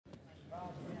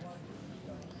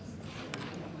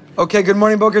Okay, good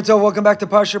morning, Boker Tov. Welcome back to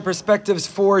Parsha Perspectives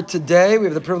for today. We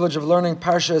have the privilege of learning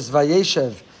Parshas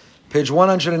Vayeshev, page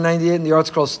 198 in the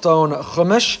ArtScroll Stone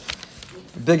Chumash.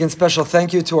 A big and special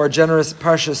thank you to our generous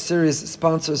Parsha series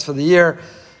sponsors for the year,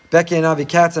 Becky and Avi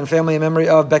Katz, and family in memory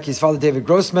of Becky's father, David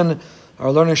Grossman.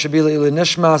 Our learning Shabila Ili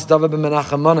Nishmas, David ben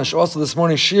Menachem Monash. Also, this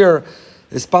morning's shir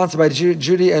is sponsored by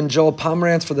Judy and Joel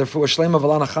Pomerantz for their Refuah Shlema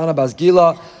Valana Chana Bas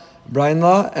Gila, Brian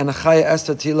La, and Chaya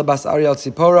Esther Tila Bas Ariel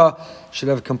Tzipora should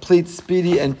have complete,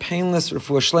 speedy, and painless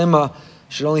Refuah Shlema.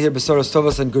 Should only hear Besoros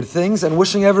Tovos and good things. And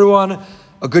wishing everyone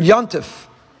a good Yontif.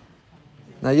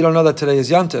 Now, you don't know that today is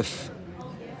Yontif.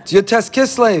 It's Yud Tes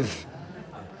Kislev.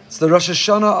 It's the Rosh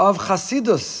Hashanah of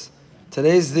Chasidus.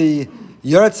 Today's the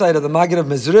Yortzeit of the Maggid of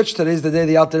Mezrich. Today's the day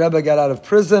the Alter Rebbe got out of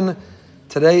prison.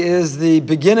 Today is the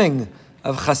beginning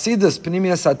of Chasidus,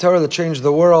 Pnimiyas HaTorah, that changed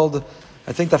the world.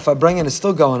 I think the Farbrengen is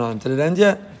still going on. Did it end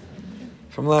yet?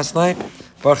 From last night?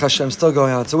 Baruch Hashem, still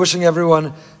going on. So wishing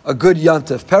everyone a good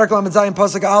Yontif. Perek Lamed Zayin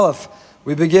Pasuk Aleph.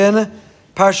 We begin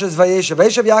Parshas Vayeshev.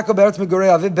 Vayeshev Yaakov be'eretz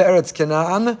Migurei Aviv be'eretz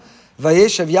Canaan.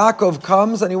 Vayeshev Yaakov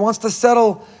comes and he wants to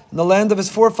settle in the land of his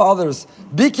forefathers.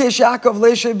 Bikesh Yaakov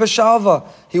leishev b'shalva.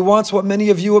 He wants what many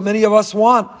of us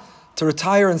want, to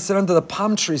retire and sit under the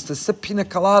palm trees, to sip pina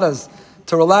coladas,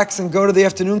 to relax and go to the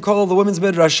afternoon call of the women's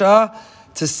midrashah,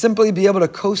 to simply be able to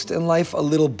coast in life a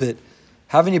little bit.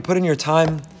 Haven't you put in your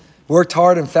time, worked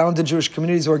hard and founded Jewish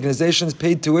communities, organizations,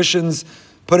 paid tuitions,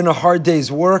 put in a hard day's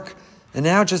work, and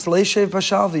now just leishev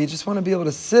b'shalva, you just want to be able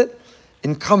to sit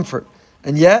in comfort.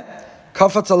 And yet,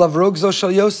 kafatz alav rogzo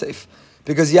shel Yosef,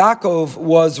 because Yaakov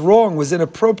was wrong, was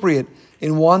inappropriate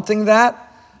in wanting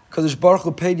that. Kadosh Baruch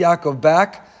Hu paid Yaakov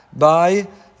back by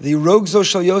the rogzo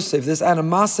shel Yosef, this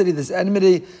animosity, this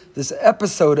enmity, this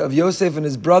episode of Yosef and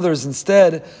his brothers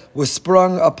instead was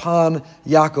sprung upon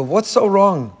Yaakov. What's so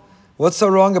wrong? What's so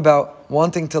wrong about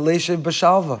wanting to leishev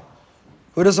b'shalva?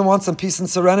 Who doesn't want some peace and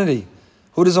serenity?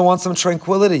 Who doesn't want some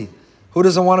tranquility? Who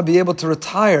doesn't want to be able to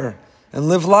retire and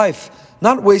live life?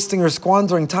 Not wasting or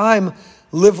squandering time,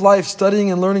 live life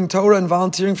studying and learning Torah and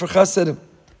volunteering for Chesed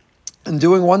and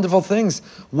doing wonderful things.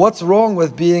 What's wrong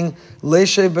with being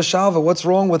leishev b'shalva? What's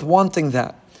wrong with wanting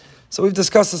that? So we've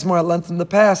discussed this more at length in the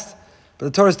past, but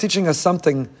the Torah is teaching us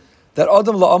something, that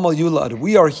Adam la'amal yulad.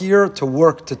 We are here to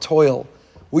work, to toil.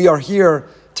 We are here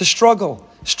to struggle.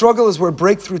 Struggle is where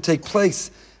breakthrough takes place.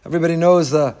 Everybody knows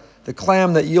the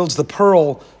clam that yields the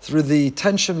pearl through the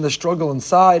tension and the struggle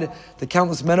inside, the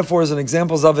countless metaphors and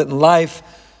examples of it in life.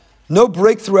 No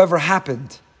breakthrough ever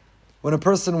happened when a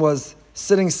person was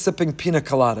sitting sipping pina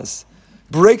coladas.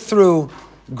 Breakthrough,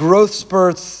 growth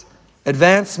spurts,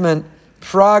 advancement,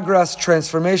 progress,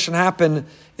 transformation happen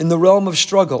in the realm of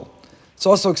struggle. It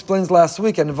also explains last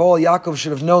week, and Nevoah Yaakov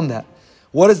should have known that.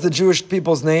 What is the Jewish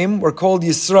people's name? We're called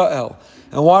Yisrael.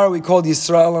 And why are we called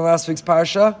Yisrael in last week's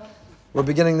Parsha? We're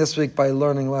beginning this week by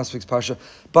learning last week's Parsha.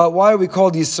 But why are we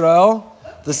called Yisrael?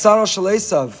 The Sarah Shel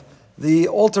Esav, the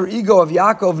alter ego of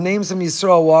Yaakov, names him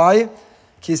Yisrael. Why?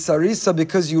 Kisarisa,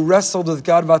 because you wrestled with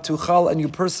God, Vatuchal, and you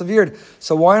persevered.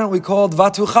 So why aren't we called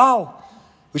Vatuchal?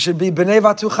 We should be Bnei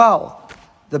Vatuchal,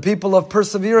 the people of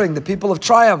persevering, the people of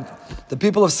triumph, the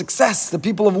people of success, the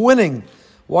people of winning.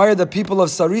 Why are the people of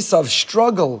Sarisa of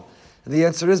struggle? And the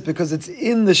answer is because it's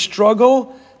in the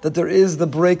struggle that there is the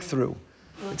breakthrough.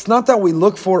 It's not that we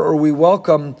look for or we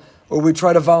welcome or we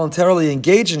try to voluntarily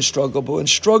engage in struggle, but when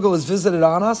struggle is visited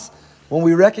on us, when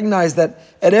we recognize that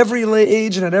at every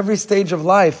age and at every stage of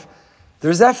life,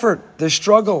 there's effort, there's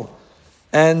struggle,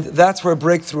 and that's where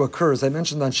breakthrough occurs. I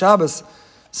mentioned on Shabbos,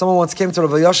 someone once came to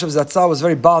Rav Yoshev Zatzal, was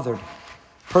very bothered.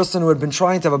 A person who had been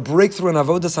trying to have a breakthrough in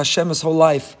Avodas Hashem his whole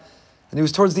life. And he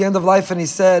was towards the end of life and he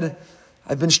said,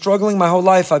 I've been struggling my whole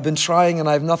life, I've been trying and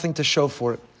I have nothing to show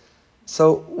for it.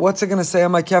 So what's it going to say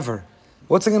on my kever?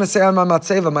 What's it going to say on my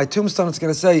matzeva? My tombstone, it's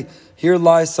going to say, here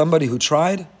lies somebody who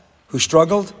tried, who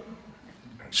struggled.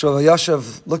 Rav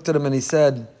Yoshev looked at him and he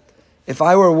said, if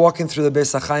I were walking through the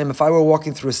Beis HaChaim, if I were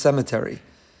walking through a cemetery,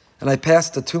 and I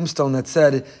passed a tombstone that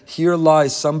said, here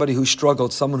lies somebody who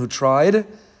struggled, someone who tried,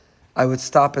 I would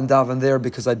stop and daven there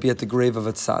because I'd be at the grave of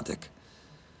a tzaddik.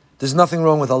 There's nothing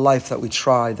wrong with a life that we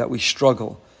try, that we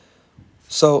struggle.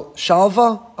 So,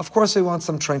 shalva, of course we want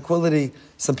some tranquility,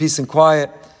 some peace and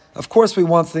quiet. Of course we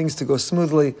want things to go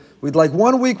smoothly. We'd like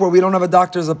 1 week where we don't have a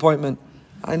doctor's appointment.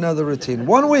 I know the routine.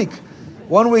 1 week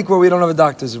where we don't have a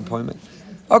doctor's appointment.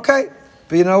 Okay.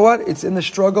 But you know what? It's in the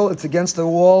struggle, it's against the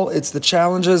wall, it's the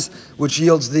challenges which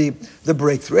yields the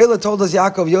breakthrough. Ela told us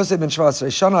Yaakov Yosef ben Shvas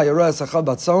Reishana Yorah Sachal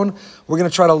Batzon. We're going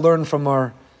to try to learn from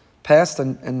our past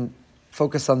and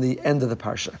focus on the end of the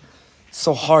parsha. It's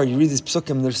so hard. You read these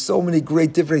psukim, there's so many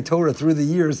great divrei Torah through the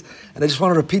years, and I just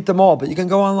want to repeat them all, but you can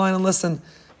go online and listen.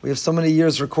 We have so many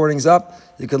years recordings up.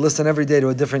 You could listen every day to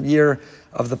a different year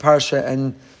of the parsha,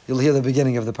 and you'll hear the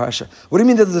beginning of the parsha. What do you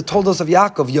mean that the toldos of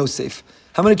Yaakov, Yosef?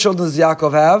 How many children does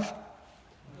Yaakov have?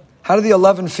 How do the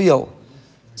 11 feel?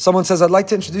 Someone says, I'd like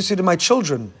to introduce you to my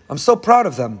children. I'm so proud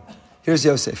of them. Here's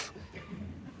Yosef.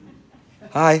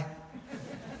 Hi.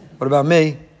 What about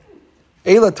me?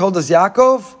 Eila told us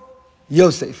Yaakov,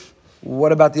 Yosef.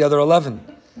 What about the other 11?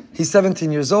 He's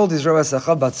 17 years old. He's Ravas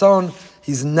Echad Batzon.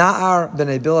 He's Na'ar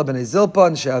b'nei Bila b'nei Zilpa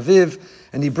and She'aviv.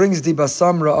 And he brings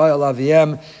Dibasam Ra'ay al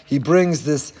Aviem. He brings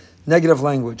this negative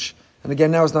language. And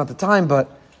again, now is not the time, but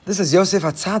this is Yosef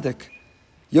HaTzadik.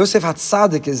 Yosef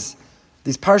HaTzadik is,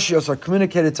 these parshios are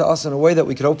communicated to us in a way that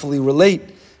we could hopefully relate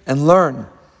and learn.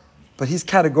 But he's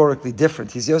categorically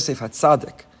different. He's Yosef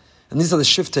HaTzadik. And these are the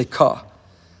Shiftei Ka.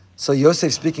 So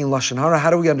Yosef speaking Lashon Hara, how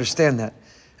do we understand that?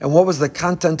 And what was the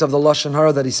content of the Lashon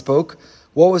Hara that he spoke?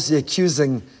 What was he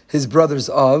accusing his brothers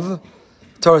of?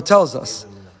 Torah tells us.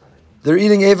 They're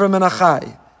eating Avram and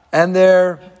Achai. And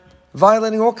they're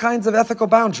violating all kinds of ethical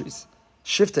boundaries.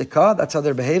 Shiftei Ka, that's how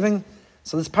they're behaving.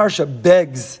 So this parsha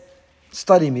begs,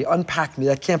 study me, unpack me.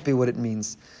 That can't be what it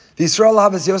means. V'Yisrael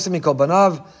havas Yosef mikol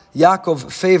banav.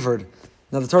 Yaakov favored.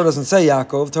 Now the Torah doesn't say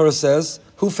Yaakov. The Torah says,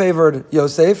 who favored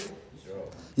Yosef?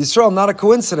 Yisrael. Not a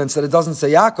coincidence that it doesn't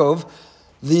say Yaakov.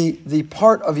 The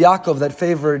part of Yaakov that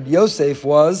favored Yosef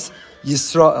was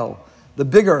Yisrael. The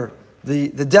bigger, the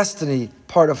destiny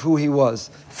part of who he was,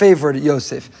 favored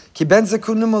Yosef. Ki ben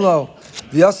zekunim alo,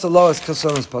 v'yasalo es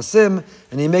kasonos pasim,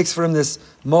 and he makes for him this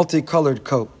multicolored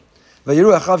coat.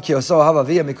 Vayiru achav ki oso ahav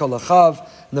aviyah mikol achav,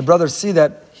 and the brothers see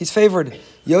that he's favored.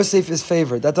 Yosef is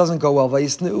favored. That doesn't go well.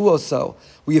 Vayisnu oso.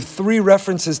 We have 3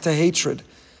 references to hatred.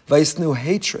 Vayisnu,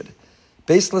 hatred.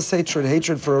 Baseless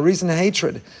hatred for a reason,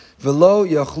 hatred. V'lo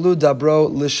yachlu dabro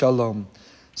lishalom.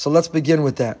 So let's begin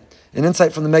with that. An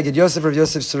insight from the Megid Yosef of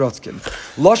Yosef Sorotzkin.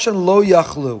 Loshan lo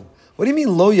yachlu. What do you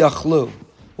mean lo yachlu?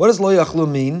 What does lo yachlu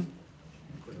mean?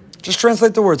 Just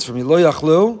translate the words for me. Lo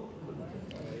yachlu.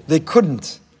 They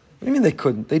couldn't. What do you mean they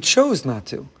couldn't? They chose not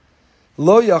to.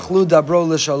 Lo yachlu dabro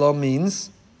lishalom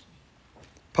means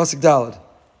pasuk daled.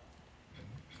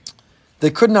 They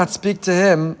could not speak to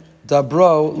him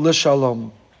dabro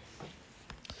lishalom.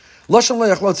 Loshan lo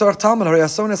yachlu tzarach talmud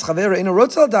harayasones chavera ina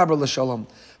rotzal dabro lishalom.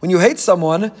 When you hate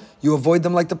someone, you avoid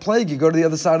them like the plague. You go to the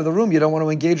other side of the room. You don't want to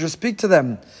engage or speak to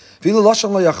them. Lo yachlu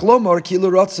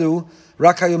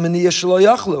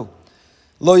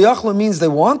means they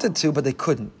wanted to, but they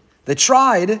couldn't. They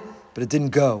tried, but it didn't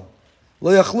go.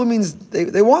 Lo yachlu means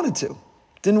they wanted to.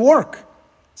 It didn't work.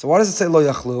 So why does it say lo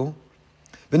yachlu?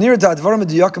 Says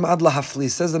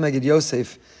the Megid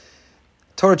Yosef.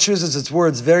 Torah chooses its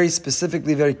words very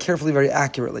specifically, very carefully, very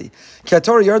accurately.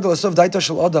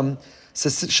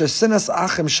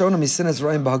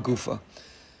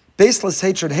 Baseless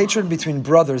hatred between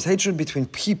brothers, hatred between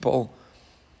people,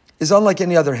 is unlike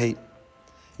any other hate.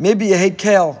 Maybe you hate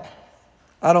kale.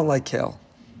 I don't like kale.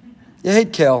 You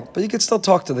hate kale, but you could still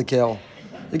talk to the kale.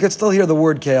 You could still hear the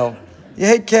word kale. You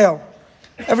hate kale.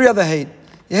 Every other hate.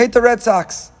 You hate the Red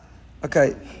Sox.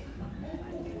 Okay,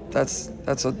 that's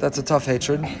a tough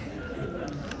hatred.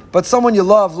 But someone you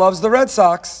love loves the Red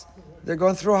Sox. They're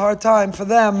going through a hard time. For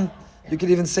them, you could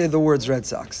even say the words Red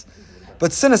Sox.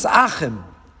 But sinas achim,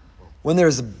 when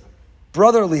there's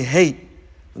brotherly hate,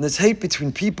 when there's hate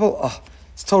between people,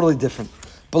 it's totally different.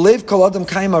 Believe kol adam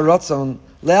kaima ratzon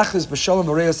le'achus b'shalom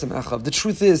v'reyos echav. The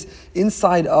truth is,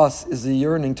 inside us is a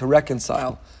yearning to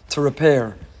reconcile, to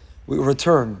repair, we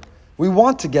return. We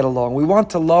want to get along. We want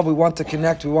to love. We want to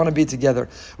connect. We want to be together.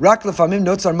 But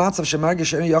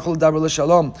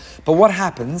what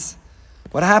happens?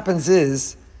 What happens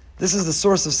is, this is the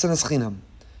source of sinas chinam.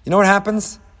 You know what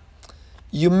happens?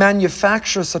 You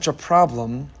manufacture such a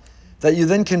problem that you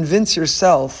then convince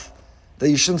yourself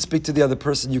that you shouldn't speak to the other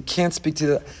person. You can't speak to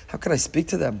the... How can I speak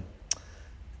to them?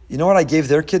 You know what I gave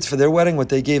their kids for their wedding? What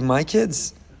they gave my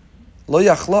kids? Lo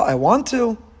yachla. I want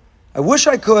to. I wish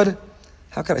I could.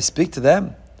 How could I speak to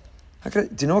them? Do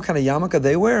you know what kind of yarmulke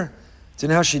they wear? Do you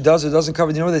know how she does or doesn't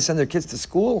cover? Do you know where they send their kids to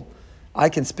school? I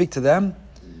can speak to them.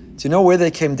 Do you know where they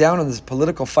came down in this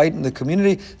political fight in the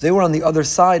community? They were on the other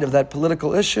side of that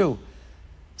political issue.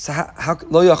 So how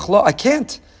lo yachlo? I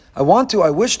can't. I want to. I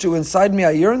wish to. Inside me,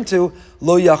 I yearn to.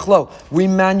 Lo yachlo. We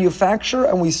manufacture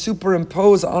and we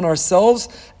superimpose on ourselves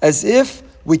as if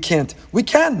we can't. We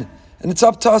can, and it's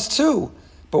up to us too.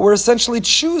 But we're essentially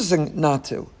choosing not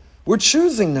to. We're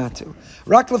choosing not to.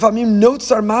 Rak lefamim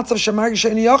notes are matzav shemargish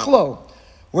she'eni yachlo.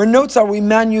 Where notes are, we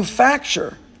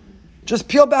manufacture. Just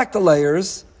peel back the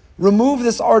layers. remove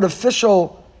this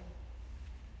artificial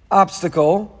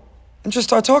obstacle and just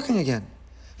start talking again.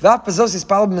 The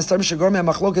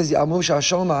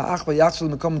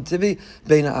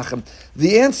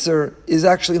answer is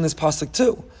actually in this pasuk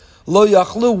too. Lo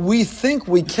yachlu, we think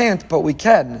we can't, but we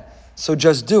can. So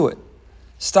just do it.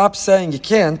 Stop saying you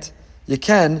can't, you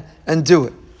can, and do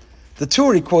it. The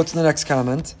Tur, he quotes in the next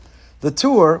comment, the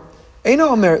Tur,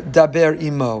 Eino omer daber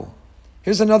imo.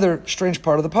 Here's another strange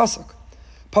part of the pasuk.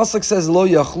 Pasuk says, Lo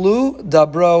yachlu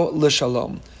dabro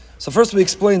l'shalom. So first we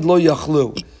explained lo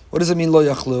yachlu. What does it mean, lo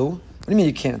yachlu? What do you mean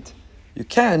you can't? You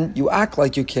can, you act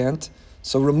like you can't,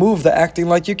 so remove the acting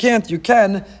like you can't, you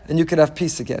can, and you could have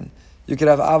peace again. You could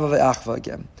have ava ve'achva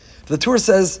again. The Tur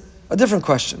says a different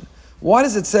question. Why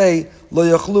does it say, lo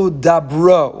yachlu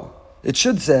dabro? It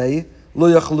should say, lo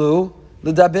yachlu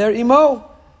l'daber imo.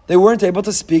 They weren't able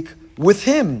to speak with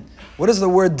him. What does the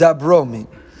word dabro mean?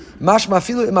 Mashma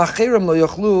afilu im acherim lo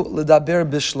yachlu l'daber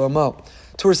bishlomo.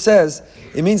 Tur says,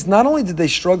 it means not only did they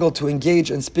struggle to engage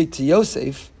and speak to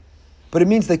Yosef, but it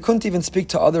means they couldn't even speak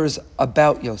to others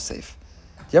about Yosef.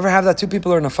 Do you ever have that? Two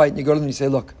people are in a fight and you go to them and you say,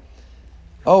 look,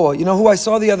 oh, you know who I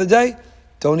saw the other day?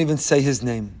 Don't even say his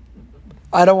name.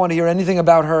 I don't want to hear anything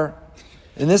about her.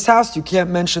 In this house, you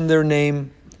can't mention their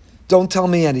name. Don't tell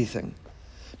me anything.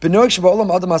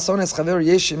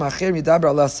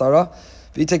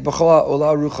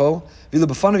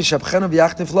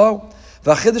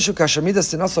 והחידש הוא כשמיד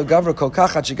הסינוסו גבר כל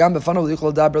כך עד שגם בפניו לא יוכל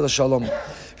לדבר לשלום.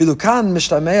 ואילו כאן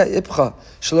משתמע איפך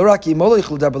שלא רק אימו לא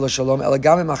יוכל לדבר לשלום, אלא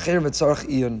גם עם אחרים וצורך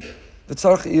עיון.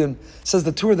 וצורך עיון. Says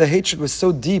the Tur, the hatred was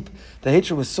so deep, the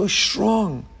hatred was so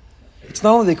strong. It's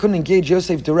not only they couldn't engage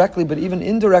Yosef directly, but even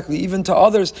indirectly, even to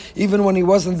others, even when he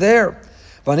wasn't there.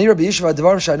 ואני רבי ישוע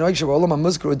הדבר שהנוהג שבעולם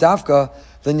המוזכר הוא דווקא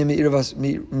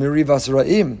מריבס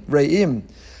רעים.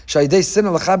 שהידי סינא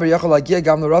לחבר יכול להגיע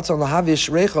גם לרצון להביש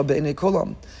ריחו בעיני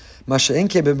כולם. מה שאין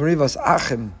כן במריבס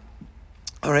אחים.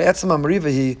 הרי עצם המריבה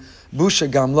היא בושה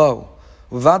גם לו.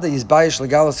 ובוודאי יזבייש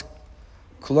לגלס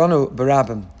כולנו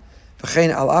ברבים.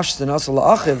 וכן על אף שתנסו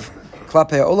לאחיו,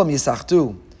 כלפי העולם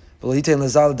יסחטו, ולא ייתן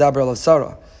לזר לדבר על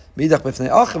השרה. מאידך בפני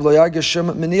אחיו לא ירגש שום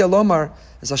מניע לומר,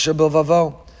 אז אשר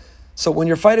בלבבו. So when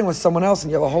you're fighting with someone else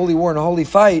and you have a holy war and a holy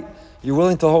fight, you're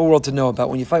willing to the whole world to know about.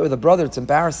 When you fight with a brother, it's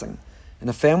embarrassing. In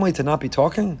a family, to not be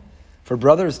talking, for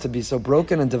brothers to be so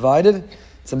broken and divided,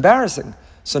 it's embarrassing.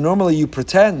 So normally you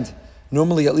pretend,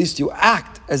 normally at least you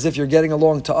act as if you're getting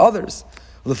along to others.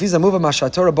 So when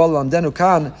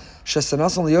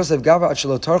you're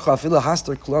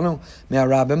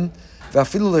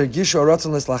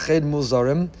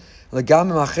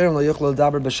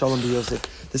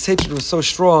This hatred was so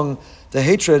strong, the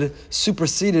hatred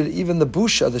superseded even the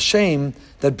busha, the shame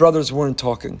that brothers weren't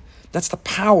talking. That's the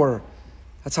power.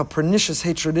 That's how pernicious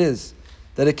hatred is.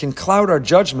 That it can cloud our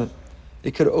judgment.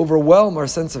 It could overwhelm our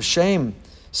sense of shame,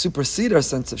 supersede our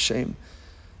sense of shame.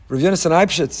 Rav Yonasan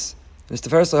Eibshitz, Mr.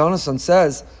 Feres Yonasan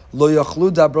says, Lo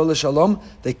yachlu dabro l'shalom,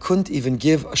 they couldn't even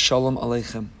give a shalom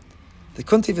aleichem. They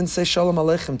couldn't even say shalom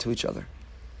aleichem to each other.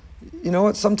 You know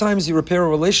what? Sometimes you repair a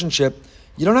relationship.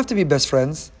 You don't have to be best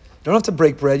friends. You don't have to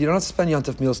break bread. You don't have to spend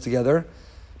yontif meals together.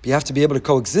 But you have to be able to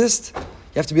coexist. You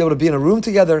have to be able to be in a room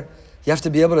together. You have to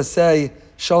be able to say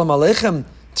shalom aleichem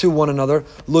to one another.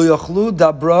 Lo yachlu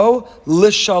dabro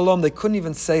l'shalom. They couldn't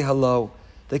even say hello.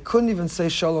 They couldn't even say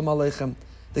shalom aleichem.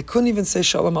 They couldn't even say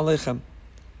shalom aleichem.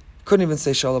 Couldn't even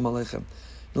say shalom aleichem.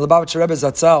 The Lubavitcher Rebbe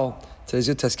Zatzal, today's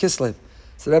Yud-Tes Kislev,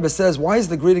 so the Rebbe says, why is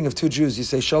the greeting of two Jews, you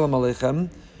say shalom aleichem,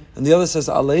 and the other says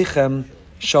aleichem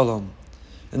shalom?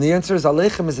 And the answer is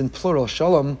aleichem is in plural,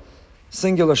 shalom,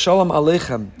 singular, shalom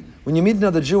aleichem. When you meet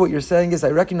another Jew, what you're saying is, I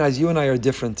recognize you and I are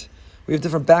different. We have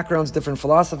different backgrounds, different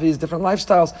philosophies, different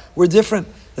lifestyles. We're different.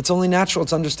 That's only natural,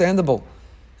 it's understandable.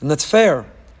 And that's fair.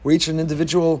 We're each an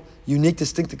individual, unique,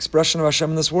 distinct expression of Hashem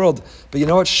in this world. But you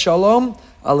know what? Shalom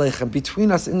aleichem.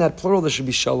 Between us, in that plural, there should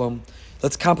be shalom.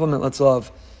 Let's compliment, let's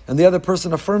love. And the other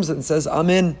person affirms it and says,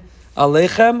 Amen.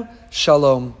 Aleichem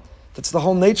shalom. That's the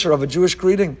whole nature of a Jewish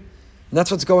greeting. And that's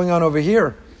what's going on over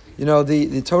here. You know,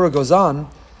 the Torah goes on,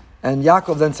 and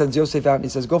Yaakov then sends Yosef out and he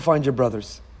says, go find your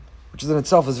brothers. Which in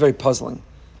itself is very puzzling.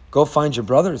 Go find your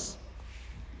brothers.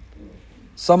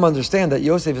 Some understand that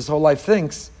Yosef his whole life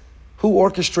thinks, who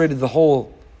orchestrated the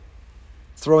whole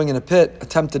throwing in a pit,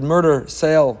 attempted murder,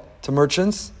 sale to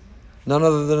merchants? None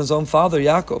other than his own father,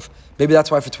 Yaakov. Maybe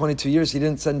that's why for 22 years he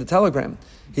didn't send a telegram.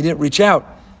 He didn't reach out.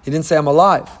 He didn't say, I'm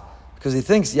alive. Because he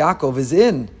thinks Yaakov is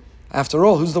in. After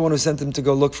all, who's the one who sent him to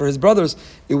go look for his brothers?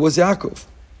 It was Yaakov.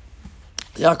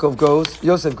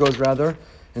 Yosef goes,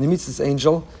 and he meets this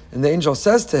angel, and the angel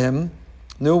says to him,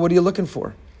 no, what are you looking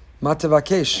for?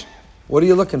 Matevakesh. What are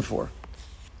you looking for?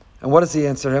 And what does he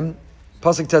answer him?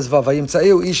 Pasuk Tezvav,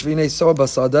 Vayimtza'eu ish v'nei soa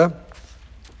basada,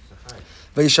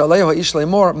 v'yishalehu ha'ish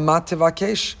le'mor, ma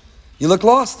tevakesh. You look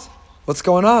lost. What's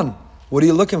going on? What are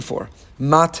you looking for?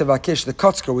 Ma tevakesh. The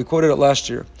Kotzker, we quoted it last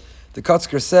year. The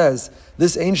Kotzker says,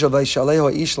 this angel,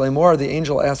 v'yishalehu ha'ish le'mor, the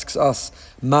angel asks us,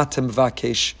 ma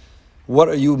tevakesh. What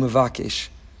are you mevakesh?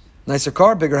 Nicer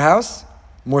car, bigger house,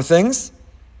 more things?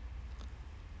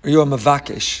 Are you a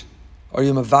mevakesh? Are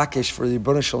you mevakesh for the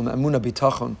Yibbono Shalom, Emunah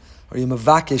Bitachon? Are you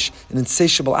mevakesh, an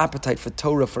insatiable appetite for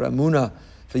Torah, for Emunah,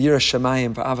 for Yiras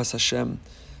Shamayim, for Avas Hashem?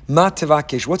 Ma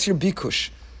tevakesh. What's your bikush?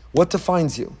 What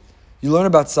defines you? You learn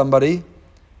about somebody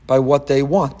by what they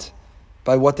want,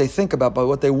 by what they think about, by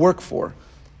what they work for,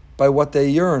 by what they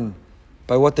yearn,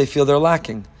 by what they feel they're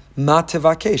lacking. Ma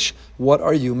tevakesh. What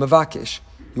are you mevakesh?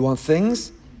 You want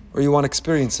things or you want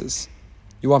experiences?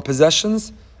 You want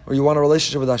possessions or you want a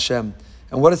relationship with Hashem?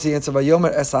 And what is the answer?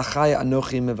 Vayomer es achaya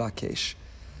anochi mevakesh.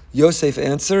 Yosef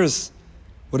answers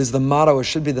what is the motto, or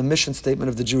should be the mission statement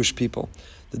of the Jewish people.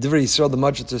 The Divrei Yisrael, the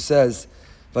Majlitzur says,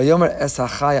 Vayomer es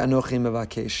achaya anochi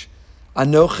mevakesh.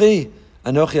 Anochi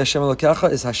Hashem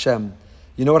Elokecha is Hashem.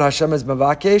 You know what Hashem is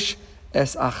mevakesh?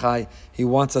 Es achai. He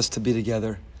wants us to be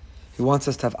together. He wants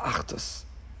us to have achdus.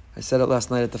 I said it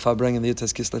last night at the Farbrengen, the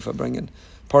Yutes Kislev Farbrengen.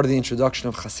 Part of the introduction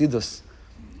of Chassidus,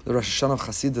 the Rosh Hashanah of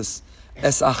Chassidus.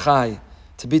 Es achai.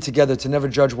 To be together, to never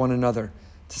judge one another,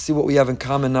 to see what we have in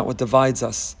common, not what divides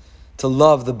us, to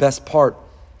love the best part,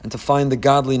 and to find the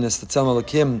godliness, the Tzelem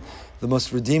Elokim, the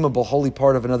most redeemable, holy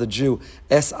part of another Jew.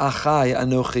 Es achai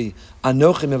anochi.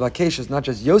 Anochi mevakesh is not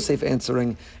just Yosef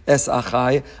answering, Es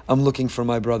achai, I'm looking for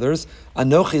my brothers.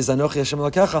 Anochi is Anochi Hashem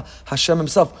Elokecha, Hashem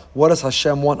himself. What does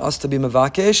Hashem want us to be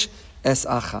mevakesh? Es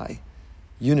achai.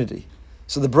 Unity.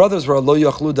 So the brothers were lo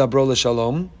yachlu dabro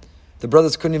l'shalom. The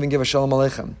brothers couldn't even give a shalom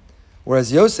aleichem.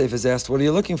 Whereas Yosef is asked, what are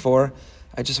you looking for?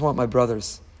 I just want my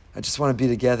brothers. I just want to be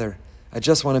together. I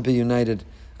just want to be united.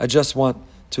 I just want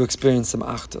to experience some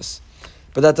achdus.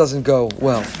 But that doesn't go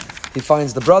well. He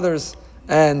finds the brothers,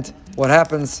 and what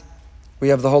happens? We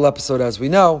have the whole episode as we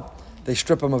know. They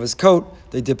strip him of his coat,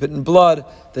 they dip it in blood,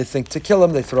 they think to kill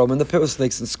him, they throw him in the pit with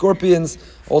snakes and scorpions.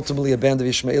 Ultimately, a band of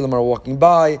Ishmaelim are walking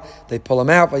by, they pull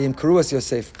him out. Vayim Karuas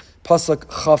Yosef, Pasuk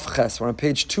Chav Ches. We're on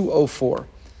page 204.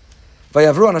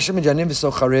 Vayavru Anashim Midianim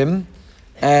v'socharim,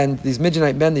 and these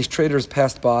Midianite men, these traders,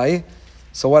 passed by.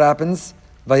 So what happens?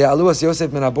 Vaya'aluas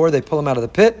Yosef min habor, they pull him out of the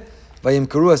pit.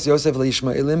 Vayimkaruas Yosef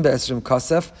leishmaelim be'esrim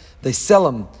kasef, they sell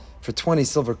him for 20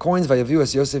 silver coins.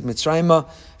 Vayavuas Yosef Mitzrayim,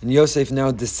 and Yosef now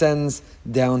descends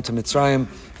down to Mitzrayim.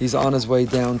 He's on his way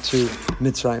down to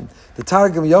Mitzrayim. The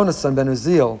Targum Yonasan ben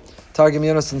Uziel, Targum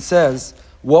Yonasan says,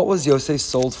 what was Yosef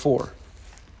sold for?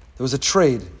 There was a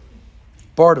trade,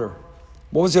 barter.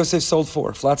 What was Yosef sold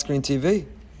for? Flat screen TV?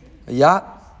 A yacht?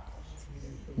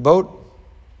 Boat?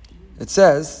 It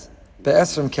says,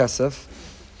 Be'esrim Kesef,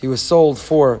 he was sold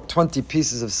for 20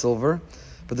 pieces of silver.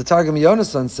 But the Targum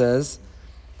Yonasan says,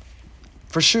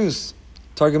 for shoes.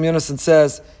 Targum Yonasan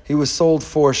says, he was sold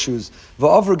for shoes.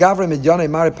 Va'avru gavre midyane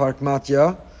mari park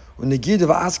matya, u'negidu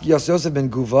va'ask Yas Yosef ben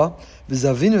Guva,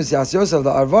 v'zavinus Yas Yosef the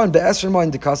Arvan, be'esrim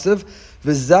ma'in dekasiv,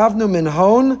 v'zavnu min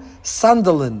hon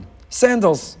sandalin,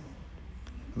 sandals.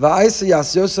 Va'aisa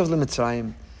Yas Yosef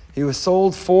le'mitzrayim. He was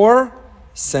sold for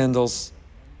sandals.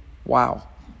 Wow.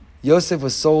 Yosef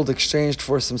was sold, exchanged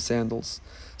for some sandals.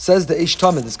 Says the Ish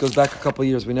Tamid, this goes back a couple of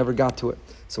years, we never got to it.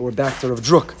 So we're back to Rav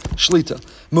Druk, Shlita.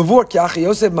 Mavur ki'achi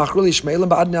Yosef machruli Ishmaelim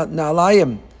ba'ad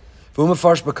na'alayim.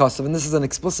 V'umafarsh b'kasav, and this is an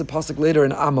explicit pasuk later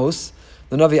in Amos,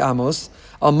 the Navi Amos.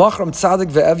 Al machram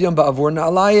tzadik ve'evyon ba'avur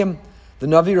na'alayim. The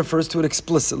Navi refers to it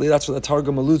explicitly, that's what the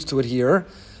Targum alludes to it here,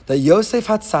 that Yosef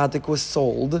HaTzadik was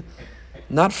sold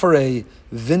not for a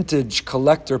vintage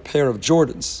collector pair of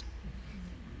Jordans,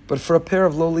 but for a pair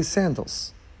of lowly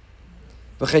sandals.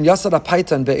 And in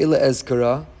Eila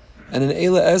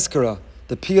Ezkara,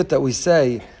 the piyut that we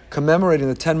say, commemorating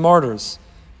the 10 martyrs.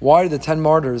 Why did the 10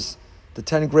 martyrs, the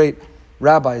 10 great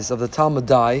rabbis of the Talmud,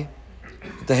 die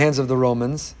at the hands of the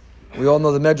Romans? We all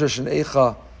know the Medrash in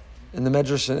Eicha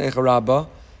Rabbah,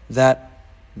 that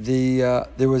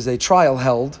there was a trial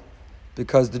held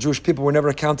because the Jewish people were never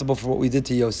accountable for what we did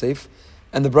to Yosef,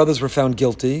 and the brothers were found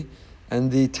guilty,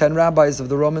 and the 10 rabbis of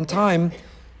the Roman time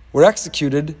were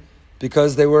executed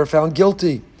because they were found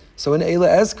guilty. So in Eila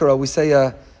Ezkara, we say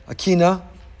a kina,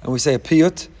 and we say a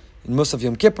piyut, in Musaf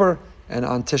Yom Kippur, and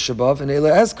on Tisha B'Av. In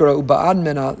Eila Ezkara, uba'ad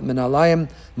minalayim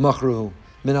machruhu,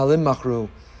 minalim machruhu.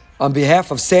 On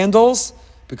behalf of sandals,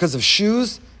 because of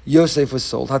shoes, Yosef was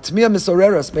sold. Hatmiya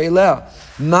misoreras me'ileh,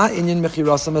 ma inyan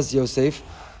mechirasam as Yosef,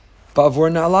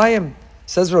 ba'avur na'alayim.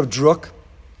 Says Rav Druk,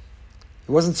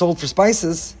 it wasn't sold for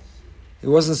spices, it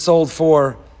wasn't sold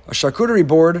for a charcuterie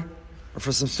board or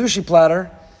for some sushi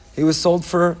platter, he was sold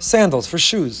for sandals, for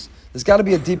shoes. There's got to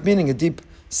be a deep meaning, a deep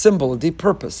symbol, a deep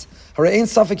purpose. What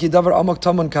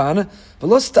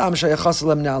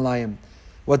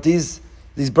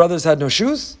these brothers had no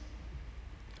shoes.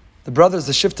 The brothers,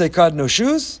 the Shiftei Kad, had no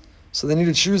shoes, so they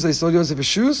needed shoes. They sold Yosef his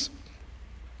shoes.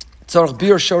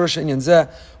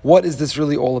 What is this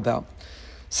really all about?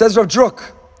 Says Rav Druk,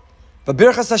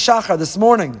 this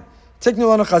morning,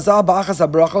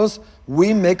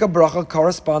 we make a bracha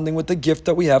corresponding with the gift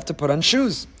that we have to put on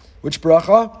shoes. Which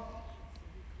bracha?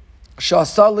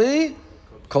 Sha'asali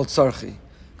kol tzarchi.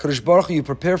 Kadosh Baruch Hu, you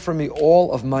prepare for me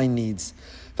all of my needs.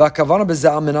 V'akavana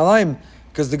b'ze'al min alayim.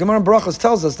 Because the Gemara in Brachos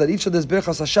tells us that each of these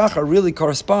birchas hashachar really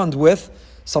correspond with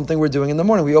something we're doing in the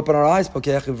morning. We open our eyes,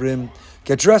 pokeach ivrim,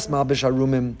 get dressed, malbish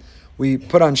harumim. We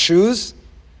put on shoes.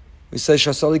 We say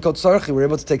shasali kol tzarchi. We're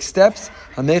able to take steps.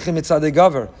 Hamechim mitzadei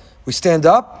gaver. We stand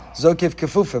up. Zokiv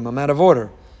kefufim. I'm out of order.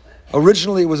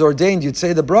 Originally, it was ordained. You'd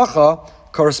say the bracha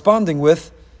corresponding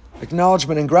with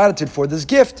acknowledgement and gratitude for this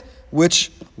gift,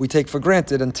 which we take for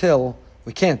granted until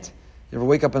we can't. You ever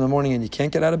wake up in the morning and you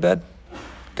can't get out of bed?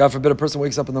 God forbid a person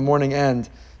wakes up in the morning and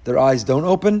their eyes don't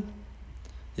open.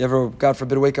 You ever, God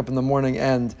forbid, wake up in the morning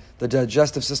and the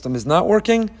digestive system is not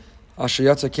working? Asher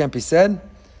Yatzah can't be said.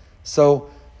 So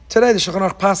today the Shulchan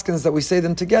Aruch paskins that we say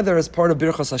them together as part of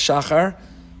Birchas HaShachar,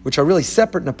 which are really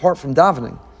separate and apart from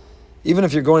davening. Even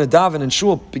if you're going to daven in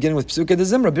shul, beginning with Pesukei de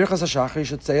Zimra, Birchas HaShachar you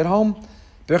should say at home.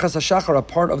 Birchas HaShachar are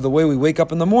part of the way we wake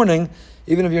up in the morning,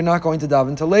 even if you're not going to daven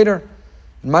until later.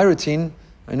 In my routine,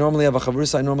 I normally have a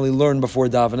chavrusa, I normally learn before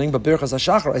davening, but Birchas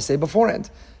HaShachar I say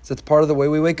beforehand. So it's part of the way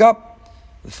we wake up.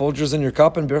 The Folgers in your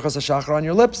cup and Birchas HaShachar on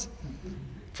your lips.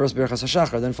 First Birchas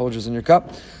HaShachar, then Folgers in your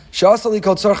cup. Sha'asali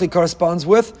kol tzarchi corresponds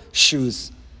with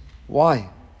shoes. Why?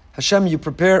 Hashem, you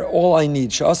prepare all I need.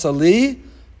 Sha'asali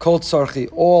kol tzarchi,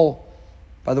 all.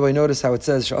 By the way, notice how it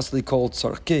says Sha'asali kol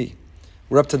tzarchi.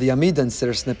 We're up to the Amidah and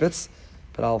Siddur snippets,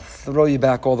 but I'll throw you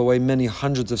back all the way many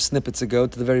hundreds of snippets ago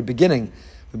to the very beginning.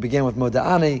 We began with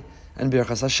Moda'ani and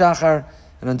Birchas HaShachar,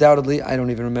 and undoubtedly, I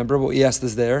don't even remember, but yes,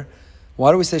 is there.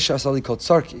 Why do we say Sha'asali kol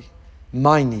tzarchi?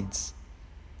 My needs.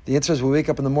 The answer is we wake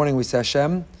up in the morning, we say,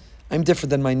 Hashem, I'm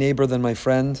different than my neighbor, than my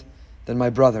friend, than my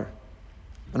brother.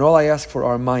 And all I ask for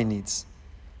are my needs.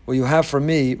 What you have for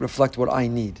me reflect what I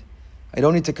need. I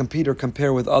don't need to compete or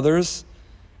compare with others,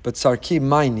 but tzarki,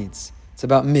 my needs. It's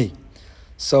about me.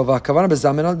 So v'akavana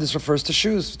b'zaminah, this refers to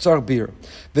shoes. Tzark bir.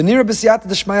 V'nira b'siyata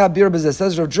d'shmaya bir b'zeh.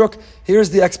 Says Rav Druk,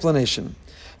 here's the explanation.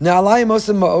 Ne'alayim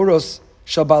osim ma'oros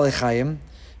shal balei chayim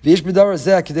v'yish b'davar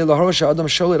zeh k'dei lahoro sha'adam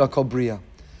sholit al kol bria.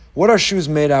 What are shoes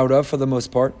made out of for the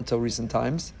most part until recent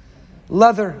times?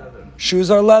 Leather.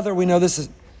 Shoes are leather. We know this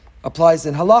applies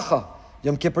in halacha.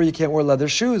 Yom Kippur, you can't wear leather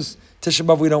shoes. Tisha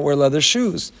B'Av, we don't wear leather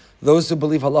shoes. Those who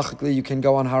believe halachically you can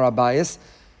go on Har HaBayis,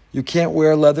 you can't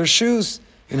wear leather shoes.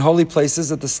 In holy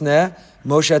places at the Sneh,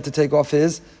 Moshe had to take off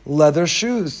his leather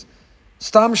shoes.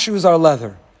 Stam shoes are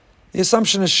leather. The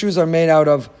assumption is shoes are made out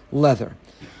of leather.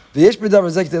 V'yesh b'davar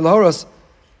zeh k'dei lahoros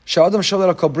sha'adam sholet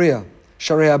al kol bria.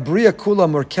 Sharei habriya kula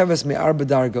murkeves me'arba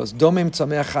dargos. Domim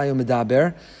tzameh chayu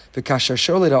medaber. V'kasher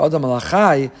sholet ha'adam al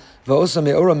hachai v'osa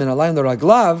me'ora min alayim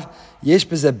l'raglav yesh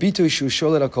b'zeh bitui shu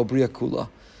sholet al kol bria kula.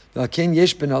 V'aken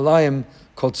yesh ben alayim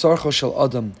kol tzarcho shel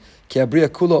adam. Ki habriya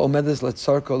kula omedes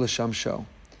letzarko l'shamsho.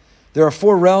 There are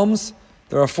four realms,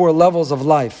 there are four levels of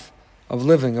life, of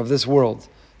living, of this world.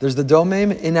 There's the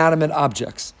domem, inanimate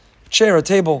objects. A chair, a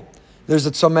table. There's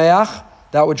the tzomeach,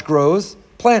 that which grows,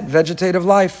 plant, vegetative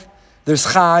life. There's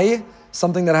chai,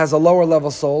 something that has a lower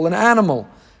level soul, an animal.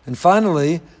 And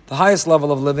finally, the highest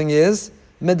level of living is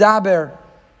medaber,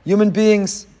 human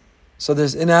beings. So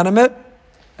there's inanimate,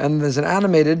 and there's an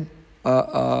animated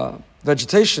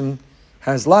vegetation,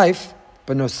 has life,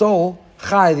 but no soul.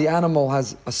 Chai, the animal,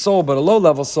 has a soul, but a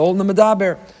low-level soul, and the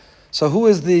medaber. So who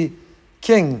is the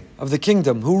king of the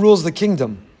kingdom? Who rules the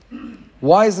kingdom?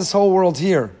 Why is this whole world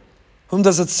here? Whom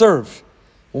does it serve?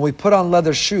 When we put on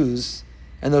leather shoes,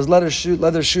 and those leather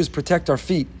shoes protect our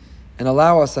feet, and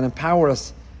allow us and empower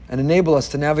us, and enable us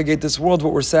to navigate this world,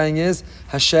 what we're saying is,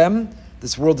 Hashem,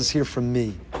 this world is here for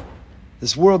me.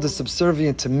 This world is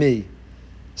subservient to me.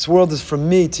 This world is for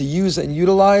me to use and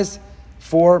utilize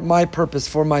for my purpose,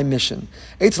 for my mission.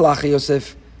 Eitzlach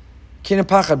Yosef, kina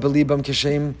pachad belibam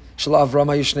kishem shel Avram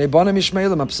hayushnei banim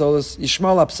Yishmaelim apsolas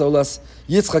Yishmael apsolas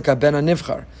Yitzchak ben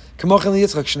hanivchar kamochen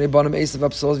Yitzchak shnei banim Esav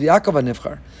apsolas v'Yaakov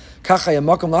hanivchar kacha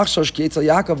yamakom lachshosh ki etzel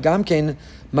Yaakov gam kein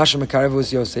masha mekarev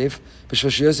us Yosef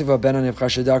b'shvosh Yosef ben hanivchar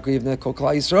shedarko yivnei kol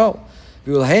klal Yisrael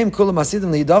v'ulheim kulam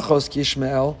asidim liidachos ki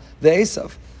Yishmael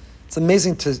ve'Esav. It's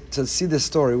amazing to see this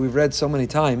story. We've read so many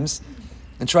times.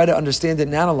 and try to understand it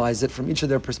and analyze it from each of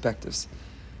their perspectives.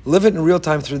 Live it in real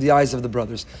time through the eyes of the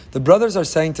brothers. The brothers are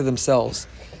saying to themselves,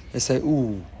 they say,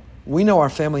 ooh, we know our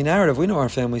family narrative, we know our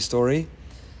family story.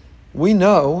 We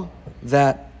know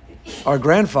that our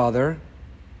grandfather,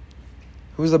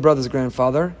 who's the brother's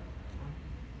grandfather?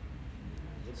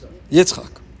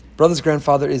 Yitzchak. Brother's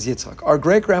grandfather is Yitzchak. Our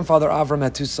great-grandfather Avram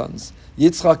had two sons,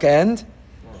 Yitzchak and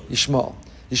Yishmael.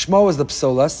 Yishmael was the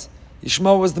psolas.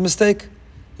 Yishmael was the mistake.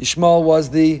 Yishmael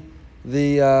was the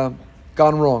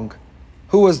gone wrong.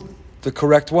 Who was the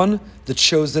correct one? The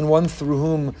chosen one through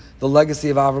whom the legacy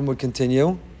of Avram would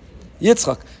continue?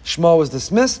 Yitzchak. Shmuel was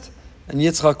dismissed and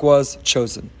Yitzchak was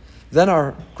chosen. Then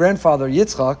our grandfather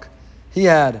Yitzchak, he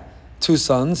had two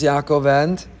sons, Yaakov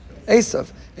and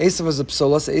Esav. Esav was the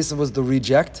psolas, Esav was the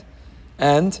reject,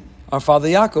 and our father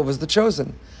Yaakov was the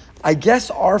chosen. I guess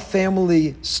our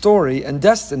family story and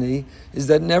destiny is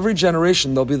that in every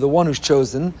generation there'll be the one who's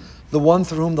chosen, the one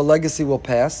through whom the legacy will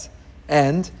pass,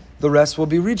 and the rest will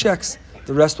be rejects.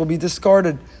 The rest will be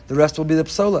discarded. The rest will be the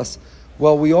psolas.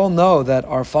 Well, we all know that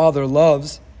our father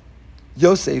loves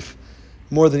Yosef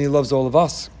more than he loves all of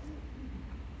us.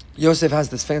 Yosef has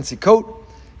this fancy coat.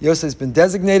 Yosef's been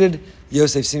designated.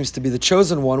 Yosef seems to be the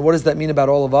chosen one. What does that mean about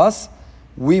all of us?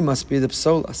 We must be the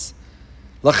psolas.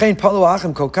 Lachein palu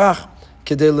achim kokach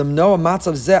kedei limnoa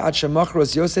matzav zeh ad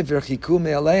shemachros Yosef v'rechiku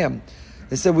me'aleim.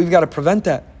 They said we've got to prevent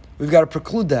that. We've got to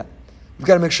preclude that. We've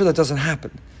got to make sure that doesn't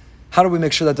happen. How do we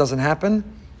make sure that doesn't happen?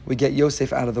 We get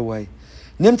Yosef out of the way.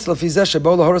 Nimtz lefi zeh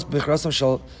shebo lahoros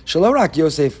b'michrasam shelo rak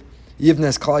Yosef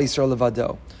yivnes klal Yisrael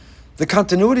levado. The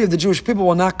continuity of the Jewish people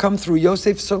will not come through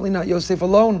Yosef, certainly not Yosef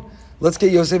alone. Let's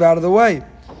get Yosef out of the way.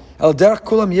 El derech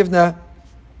kulam yivna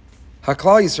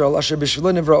haklal Yisrael asher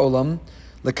b'shvilo nivra olam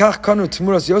lekach kanu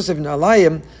tmuras Yosef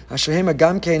na'alayim asher hema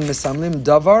gamkein mesamlim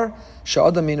davar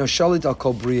she'adam ino shalit al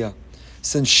kol bria.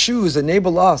 Since shoes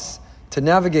enable us to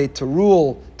navigate, to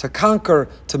rule, to conquer,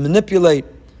 to manipulate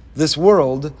this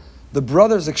world, the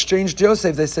brothers exchanged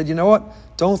Yosef. They said, you know what?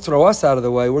 Don't throw us out of the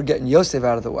way. We're getting Yosef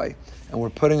out of the way. And we're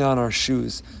putting on our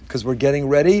shoes because we're getting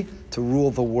ready to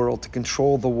rule the world, to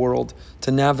control the world,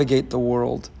 to navigate the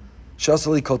world.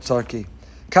 Shasali kotzarki.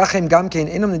 Kachem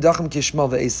gamkein inam nidachem kishmal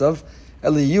ve'esav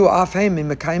eliyu afheim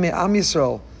mimekayme am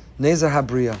Yisrael nezer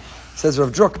habriya. Says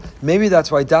Rav Druk, maybe that's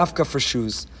why dafka for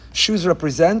shoes. Shoes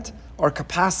represent our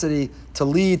capacity to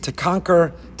lead, to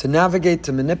conquer, to navigate,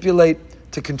 to manipulate,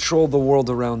 to control the world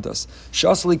around us.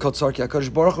 Shasali kotzarki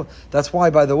HaKadosh Baruch Hu. That's why,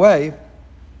 by the way,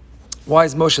 why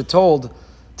is Moshe told,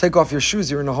 take off your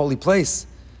shoes, you're in a holy place?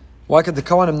 Why could the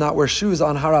Kohanim not wear shoes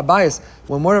on Har HaBayis?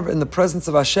 When we're in the presence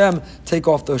of Hashem, take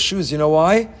off those shoes. You know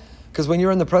why? Because when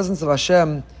you're in the presence of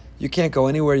Hashem, you can't go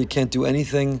anywhere, you can't do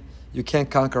anything, you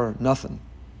can't conquer nothing.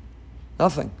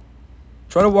 Nothing.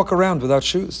 Try to walk around without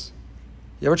shoes.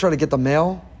 You ever try to get the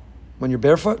mail when you're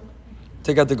barefoot?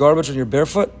 Take out the garbage when you're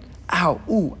barefoot? Ow,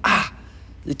 ooh, ah.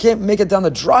 You can't make it down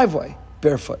the driveway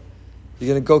barefoot. You're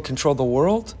going to go control the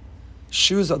world?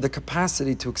 Shoes are the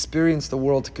capacity to experience the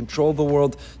world, to control the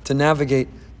world, to navigate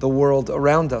the world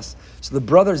around us. So the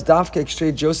brothers Dafka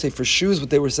exchanged Yosef for shoes. What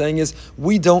they were saying is,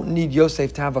 we don't need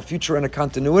Yosef to have a future and a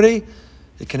continuity.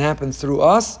 It can happen through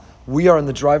us. We are in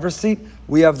the driver's seat.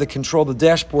 We have the control, the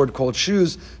dashboard called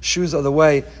shoes. Shoes are the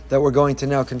way that we're going to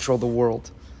now control the world.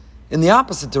 In the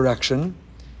opposite direction,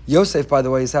 Yosef, by the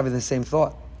way, is having the same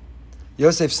thought.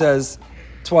 Yosef says,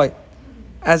 twice,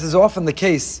 as is often the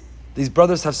case, these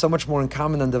brothers have so much more in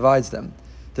common than divides them.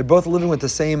 They're both living with the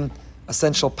same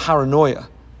essential paranoia,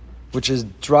 which is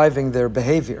driving their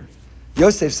behavior.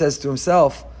 Yosef says to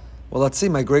himself, well, let's see,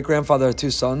 my great-grandfather had two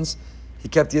sons. He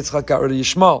kept Yitzchak, got rid of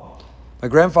Yishmael. My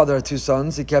grandfather had two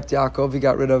sons. He kept Yaakov, he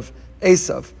got rid of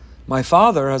Esav. My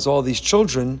father has all these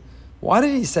children. Why did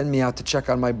he send me out to check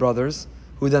on my brothers,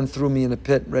 who then threw me in a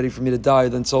pit, ready for me to die,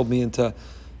 then sold me into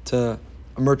a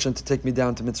merchant to take me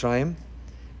down to Mitzrayim?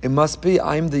 It must be,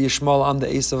 I'm the Yishmael, I'm the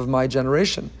Esav of my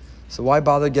generation. So why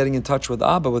bother getting in touch with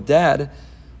Abba, with Dad,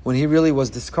 when he really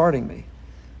was discarding me?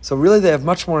 So really they have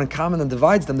much more in common than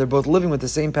divides them. They're both living with the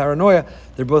same paranoia.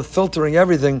 They're both filtering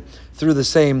everything through the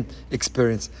same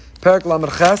experience. Perek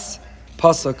Lamed Ches,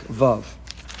 Pasuk Vav.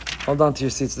 Hold on to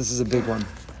your seats, this is a big one.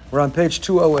 We're on page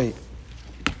 208.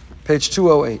 Page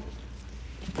 208.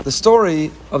 The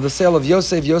story of the sale of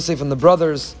Yosef and the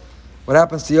brothers, what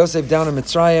happens to Yosef down in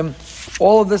Mitzrayim,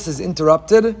 all of this is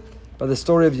interrupted by the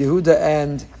story of Yehuda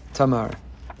and Tamar.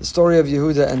 The story of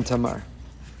Yehuda and Tamar.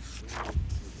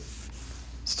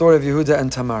 Story of Yehuda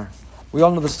and Tamar. We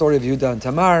all know the story of Yehuda and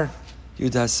Tamar.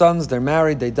 Yehuda has sons, they're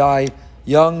married, they die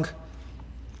young.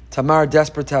 Tamar,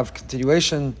 desperate to have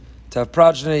continuation, to have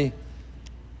progeny.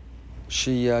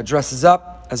 She dresses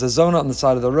up as a zona on the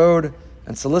side of the road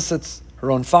and solicits her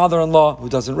own father-in-law, who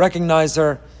doesn't recognize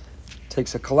her,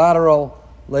 takes a collateral.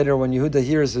 Later, when Yehuda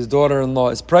hears his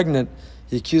daughter-in-law is pregnant,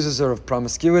 he accuses her of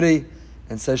promiscuity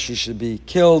and says she should be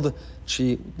killed.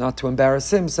 She, not to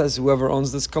embarrass him, says whoever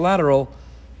owns this collateral,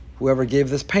 whoever gave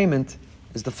this payment,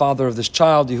 is the father of this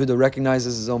child. Yehuda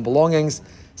recognizes his own belongings,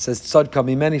 says, Tzadka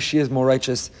mimeni, she is more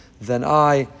righteous than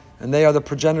I, and they are the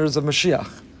progenitors of Mashiach.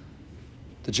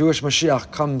 The Jewish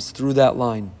Mashiach comes through that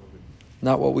line.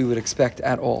 Not what we would expect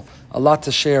at all. A lot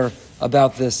to share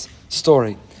about this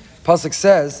story. Pasuk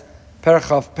says,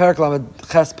 Perek Lamed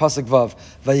Ches Pasuk Vav,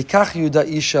 Vayikach Yehuda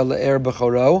Isha le'er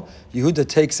b'choro. Yehuda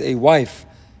takes a wife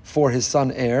for his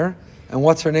son Er, and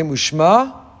what's her name?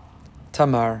 Ushma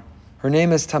Tamar. Her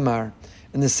name is Tamar.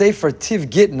 In the Sefer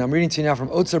Tiv Gittin, I'm reading to you now from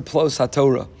Otzer Plos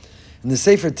HaTorah. In the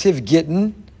Sefer Tiv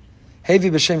Gittin, Hevi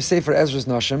B'Shem Sefer Ezra's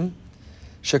Nashim,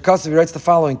 Shekasav writes the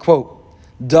following, quote,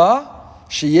 Da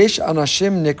sheyesh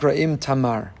anashim nikraim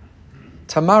Tamar.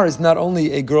 Tamar is not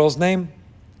only a girl's name,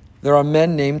 there are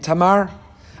men named Tamar.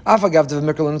 Afagav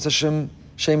Mikra Shem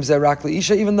Shem Zerak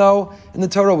Isha, even though in the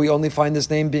Torah we only find this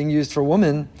name being used for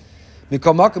women. We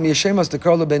have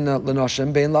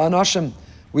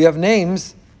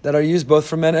names that are used both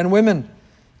for men and women.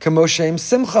 Kamoshem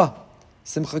Simcha.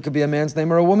 Simcha could be a man's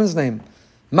name or a woman's name.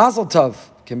 Mazel Tov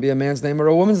can be a man's name or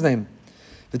a woman's name.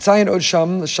 V'tzayin od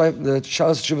sham the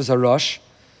Shalos Shuvas HaRosh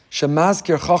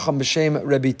Shemazkir Chacham b'Shem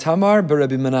Rebbe Tamar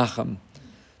b'Rebbe Menachem.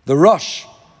 The Rosh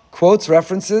quotes,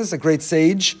 references a great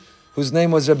sage whose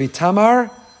name was Rebbe Tamar,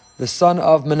 the son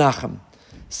of Menachem.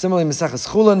 Similarly, Maseches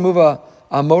Chulin Muva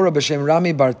Amora b'Shem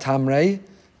Rami bar Tamrei.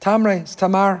 Tamrei is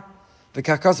Tamar.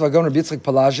 V'kakas v'agon Rabbi Yitzchak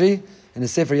Palaji in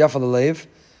his Sefer Yafa L'Lev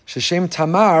Sheshem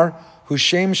Tamar hu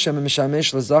Shem Shem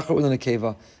Mishamesh L'Zachar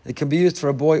U'Lenekeva. It can be used for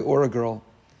a boy or a girl.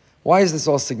 Why is this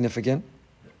all significant?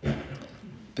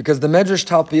 Because the Medrash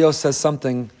Talpiot says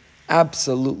something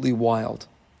absolutely wild.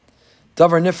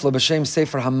 Davar Nifla b'Shem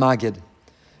Sefer HaMagid.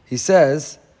 He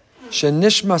says,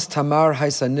 Shenishmas Tamar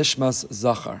haisa nishmas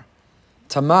Zachar.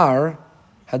 Tamar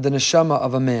had the neshama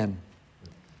of a man.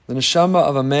 The neshama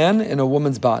of a man in a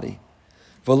woman's body.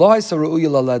 V'lo haisa ru'uya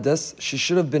laledes. She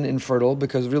should have been infertile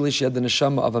because really she had the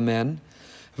neshama of a man.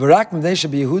 V'rak m'nei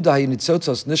she'b'Yehuda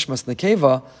hayinitzotzos nishmas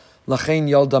nekeva lachein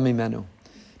yolda mimenu.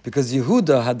 Because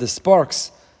Yehuda had the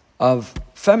sparks of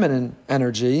feminine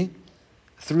energy,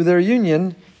 through their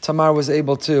union, Tamar was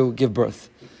able to give birth.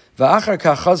 V'achar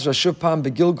ka'chazra shupam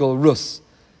begilgol rus.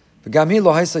 V'gam hi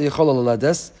lo haisa yichola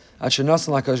laledes. At shenasan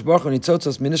lakadosh baruch hu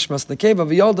nitzotzos minishmas nekeva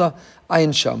v'yolda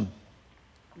ayin sham.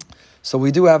 So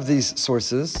we do have these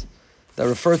sources that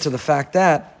refer to the fact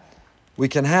that we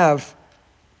can have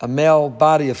a male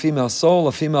body, a female soul,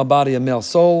 a female body, a male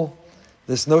soul.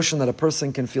 This notion that a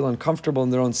person can feel uncomfortable in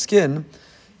their own skin.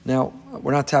 Now,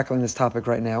 we're not tackling this topic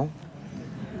right now.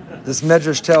 This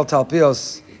Medrash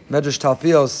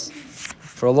Talpios,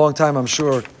 for a long time I'm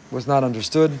sure was not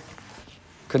understood,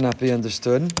 could not be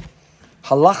understood.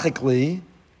 Halachically,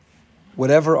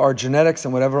 whatever our genetics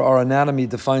and whatever our anatomy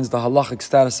defines the halachic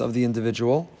status of the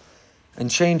individual,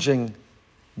 and changing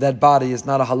that body is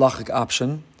not a halachic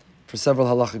option for several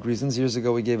halachic reasons. Years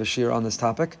ago we gave a shir on this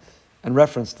topic and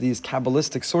referenced these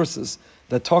Kabbalistic sources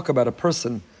that talk about a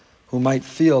person who might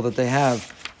feel that they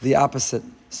have the opposite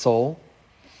soul.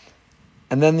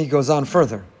 And then he goes on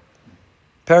further.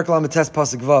 Perek Lamed Tes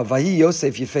Pasuk Vav, Vahi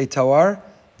Yosef Yefei Tawar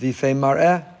V'Yefei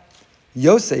Mar'eh.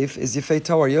 Yosef is Yefei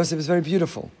Tawar. Yosef is very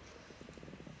beautiful.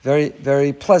 Very,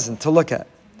 very pleasant to look at.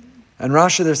 And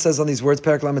Rashi there says on these words,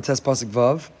 Perek Lamed Tes Pasuk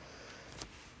Vav,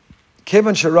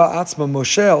 Kevan Shara Atzma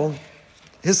Moshel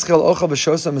Hischel Ocha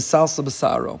B'Shosa Misalsa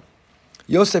B'Saro.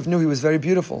 Yosef knew he was very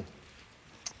beautiful.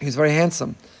 He was very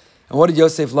handsome. And what did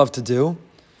Yosef love to do?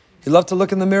 He loved to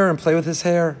look in the mirror and play with his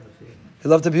hair. He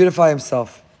loved to beautify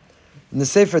himself. In the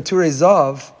Sefer Turei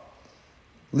Zav,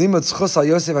 Limud Zchus al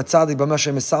Yosef Atzadik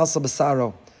b'Mashem Misalsa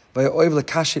B'Saro V'Yo'oiv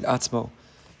L'Kashit Atzmo.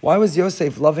 Why was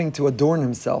Yosef loving to adorn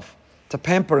himself, to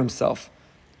pamper himself?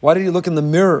 Why did he look in the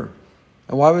mirror?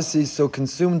 And why was he so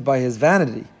consumed by his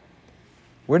vanity?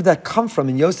 Where did that come from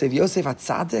in Yosef? Yosef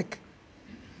Atzadik?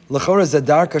 L'chora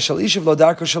zedarka shel ish v'lo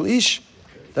darka shel ish.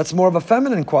 That's more of a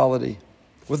feminine quality,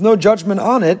 with no judgment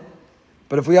on it.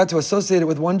 But if we had to associate it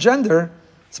with one gender,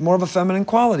 it's more of a feminine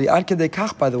quality. Ad kedei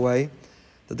kach, by the way,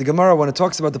 that the Gemara, when it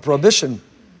talks about the prohibition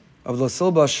of the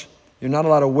silbash, you're not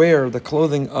allowed to wear the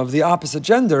clothing of the opposite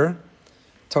gender.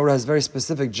 Torah has very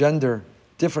specific gender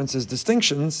differences,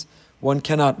 distinctions. One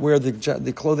cannot wear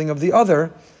the clothing of the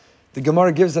other. The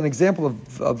Gemara gives an example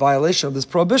of a violation of this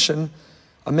prohibition.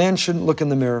 A man shouldn't look in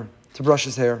the mirror to brush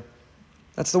his hair.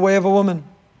 That's the way of a woman.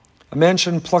 A man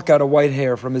shouldn't pluck out a white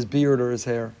hair from his beard or his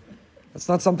hair. That's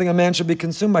not something a man should be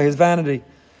consumed by, his vanity.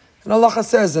 And Allah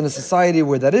says, in a society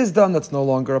where that is done, that's no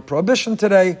longer a prohibition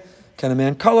today. Can a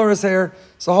man color his hair?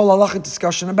 It's a whole halachic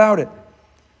discussion about it.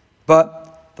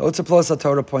 But the Otzar Plos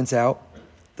HaTorah points out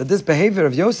that this behavior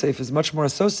of Yosef is much more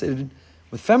associated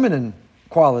with feminine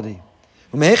quality.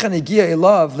 So where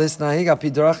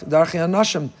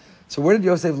did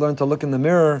Yosef learn to look in the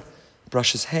mirror,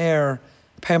 brush his hair,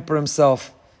 pamper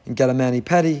himself, and get a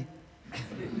mani-pedi?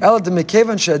 The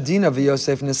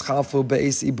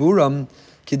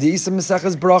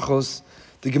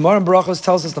Gemara in Brachos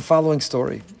tells us the following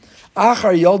story. Last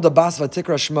week's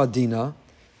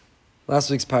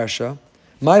parsha.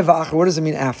 What does it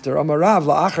mean after?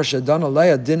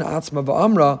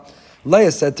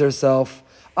 Leah said to herself,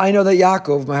 I know that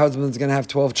Yaakov, my husband, is going to have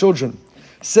 12 children.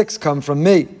 6 come from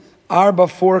me.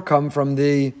 4 come from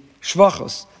the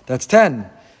shvachos. That's 10.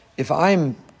 If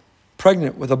I'm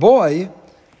pregnant with a boy,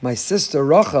 my sister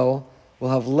Rachel will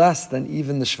have less than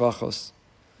even the shvachos.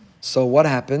 So what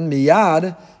happened?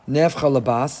 Miyad nefcha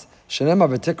labas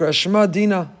shenema v'tikra shema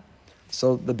Dina.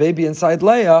 So the baby inside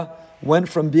Leah went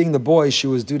from being the boy she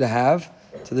was due to have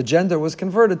to the gender was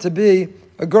converted to be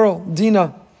a girl,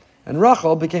 Dina. And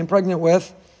Rachel became pregnant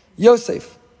with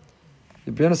Yosef.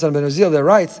 Rabbi Yonasan ben Uziel there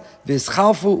writes,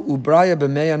 V'ischalfu ubraya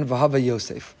b'meyan v'hava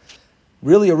Yosef.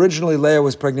 Really, originally Leah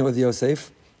was pregnant with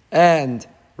Yosef, and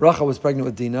Rachel was pregnant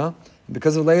with Dina. And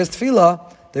because of Leah's tefillah,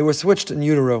 they were switched in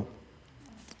utero.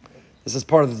 This is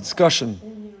part of the discussion.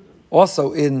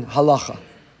 Also in halacha.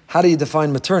 How do you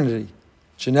define maternity?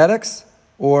 Genetics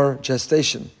or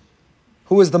gestation?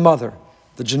 Who is the mother?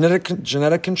 The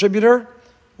genetic contributor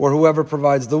or whoever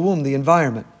provides the womb, the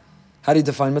environment? How do you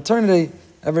define maternity?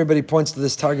 Everybody points to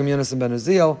this Targum Yonasan ben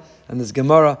Uziel and this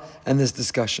Gemara and this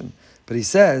discussion. But he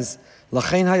says,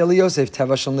 L'chein hayali Yosef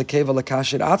teva shel nekeva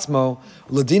lekashir atzmo,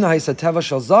 l'dina haysa teva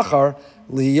shel zachar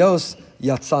liyos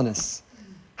yatzanis.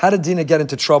 How did Dina get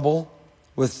into trouble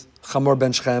with Chamor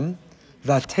ben Shechem?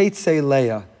 Vateitzei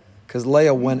Leah, because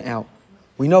Leah went out.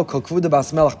 We know Kol Kvuda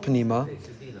Bas Melech Pnima.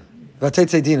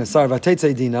 Vateitzei Dina. Sorry,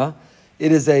 Vateitzei Dina.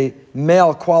 It is a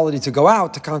male quality to go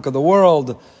out to conquer the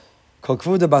world. Kol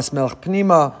Kvuda Bas Melech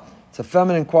Pnima. It's a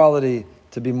feminine quality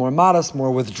to be more modest, more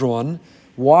withdrawn.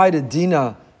 Why did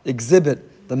Dina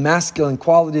exhibit the masculine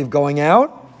quality of going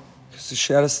out? Because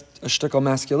she had a shtickle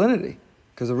masculinity.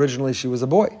 Because originally she was a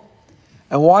boy.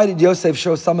 And why did Yosef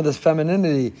show some of this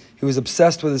femininity? He was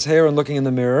obsessed with his hair and looking in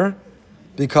the mirror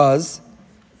because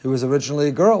he was originally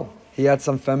a girl. He had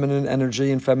some feminine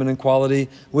energy and feminine quality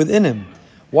within him.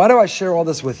 Why do I share all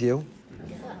this with you?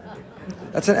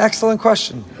 That's an excellent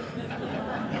question.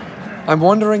 I'm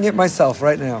wondering it myself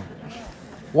right now.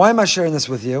 Why am I sharing this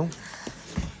with you?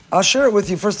 I'll share it with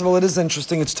you. First of all, it is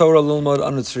interesting. It's Torah Lilmod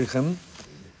Anu Tzrichim.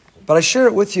 But I share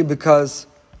it with you because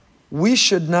we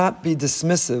should not be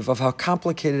dismissive of how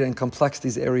complicated and complex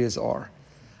these areas are.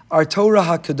 Our Torah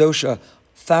HaKadosha,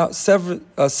 several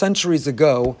centuries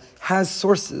ago, has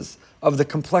sources of the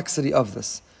complexity of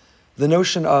this. The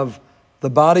notion of the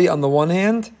body on the one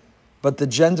hand, but the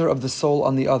gender of the soul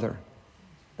on the other.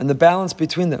 And the balance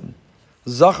between them.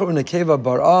 Zachar u'nekeva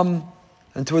bar'am,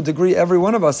 and to a degree every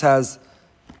one of us has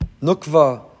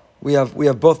nukva. We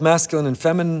have both masculine and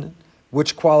feminine.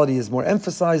 Which quality is more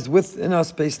emphasized within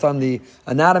us based on the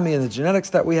anatomy and the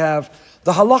genetics that we have.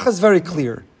 The halacha is very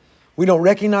clear. We don't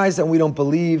recognize and we don't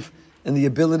believe in the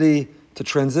ability to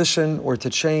transition or to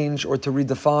change or to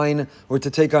redefine or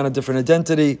to take on a different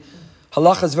identity.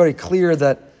 Halacha is very clear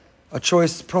that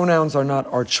pronouns are not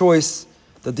our choice,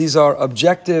 that these are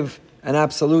objective and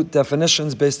absolute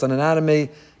definitions based on anatomy,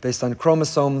 based on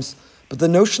chromosomes. But the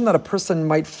notion that a person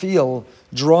might feel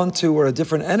drawn to or a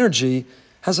different energy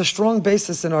has a strong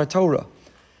basis in our Torah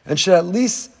and should at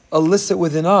least elicit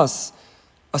within us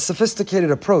a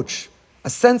sophisticated approach, a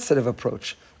sensitive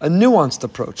approach, a nuanced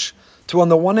approach to, on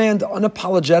the one hand,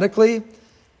 unapologetically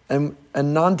and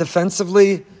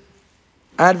non-defensively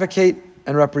advocate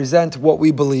and represent what we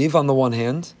believe on the one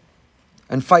hand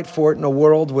and fight for it in a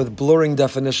world with blurring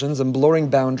definitions and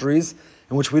blurring boundaries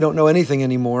in which we don't know anything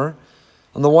anymore.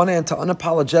 On the one hand, to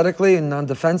unapologetically and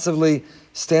non-defensively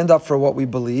stand up for what we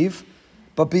believe,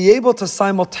 but be able to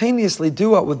simultaneously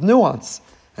do it with nuance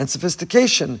and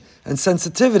sophistication and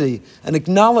sensitivity and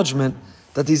acknowledgement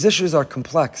that these issues are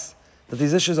complex, that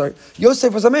these issues are...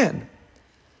 Yosef was a man.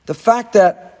 The fact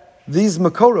that these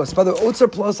Makoros, by the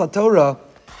Otzar Plos HaTorah,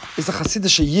 is a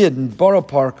Hasidic Yid in Borough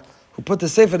Park who put the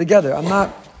Sefer together.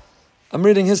 I'm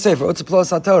reading his Sefer, Otzar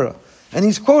Plos HaTorah, and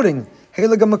he's quoting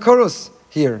Heilige Makoros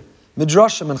here,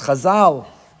 Midrashim and Chazal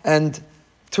and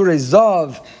Turei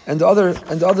Zav and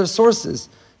other sources,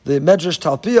 the Medrash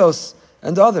Talpios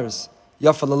and others,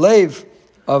 Yafa Lalev,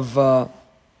 of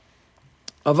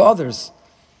others.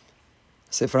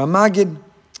 Sefer HaMagid,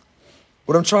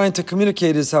 what I'm trying to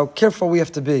communicate is how careful we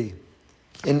have to be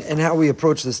in how we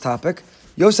approach this topic.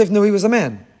 Yosef knew he was a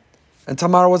man, and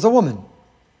Tamar was a woman.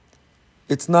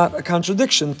 It's not a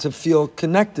contradiction to feel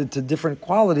connected to different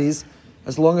qualities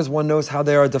as long as one knows how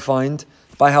they are defined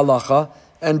by halacha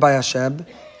and by Hashem,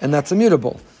 and that's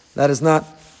immutable. That's not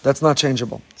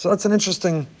changeable. So that's an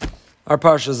interesting, our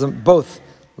parshas, both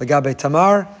Legabe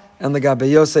Tamar and Legabe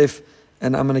Yosef,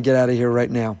 and I'm going to get out of here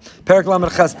right now. Perek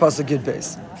Lamed Ches Pasuk Yud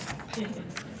Beis.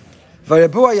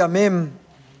 Vayebu Hayamim,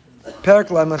 Perek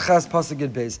Lamed Ches Pasuk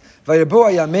Yud Beis.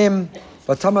 Vayebu Hayamim,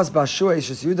 Vatamas Bashua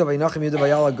Ishes Yuda Vayinachim Yuda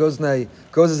Vayala Gozei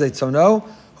Tzono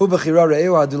Hu Bechira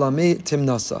Re'eu Adulami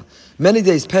Timnasa. Many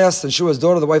days passed, and Shua's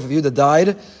daughter, the wife of Yehuda,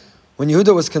 died. When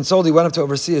Yehuda was consoled, he went up to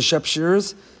oversee his sheep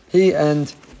shearers, he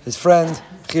and his friend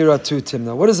Chira to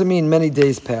Timnah. What does it mean, many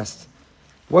days passed?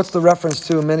 What's the reference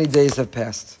to many days have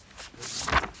passed?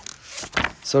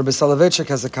 So Rabbi Soloveitchik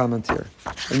has a comment here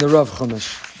in the Rav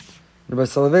Chumash. Rabbi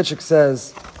Soloveitchik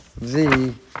says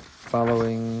the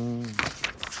following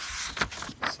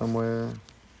somewhere.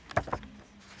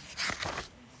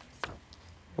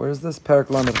 Where is this? Perek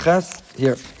Lamed Ches.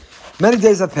 Here. Many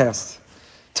days have passed.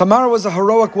 Tamar was a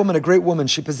heroic woman, a great woman.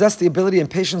 She possessed the ability and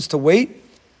patience to wait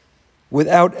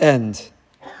without end.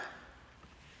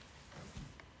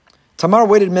 Tamar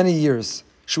waited many years.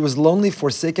 She was lonely,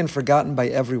 forsaken, forgotten by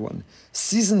everyone.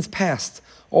 Seasons passed.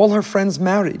 All her friends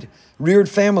married, reared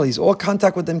families. All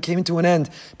contact with them came to an end.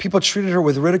 People treated her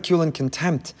with ridicule and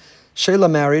contempt. Sheila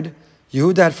married.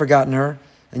 Yehuda had forgotten her,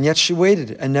 and yet she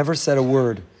waited and never said a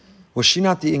word. Was she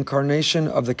not the incarnation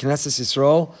of the Knesset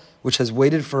Yisrael, which has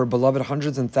waited for her beloved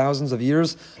hundreds and thousands of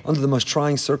years under the most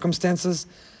trying circumstances?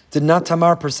 Did not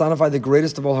Tamar personify the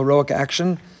greatest of all heroic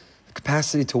action, the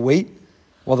capacity to wait,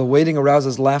 while the waiting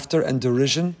arouses laughter and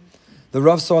derision? The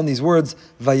Rav saw in these words,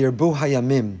 Vayirbu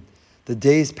Hayamim. The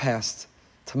days passed.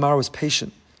 Tamar was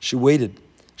patient. She waited.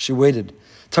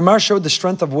 Tamar showed the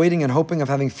strength of waiting and hoping, of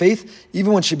having faith,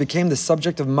 even when she became the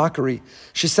subject of mockery.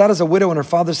 She sat as a widow in her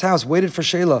father's house, waited for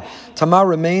Sheila. Tamar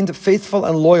remained faithful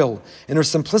and loyal. In her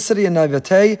simplicity and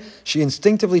naivete, she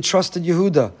instinctively trusted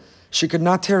Yehuda. She could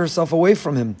not tear herself away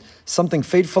from him. Something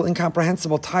fateful,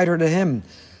 incomprehensible tied her to him.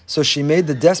 So she made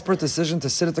the desperate decision to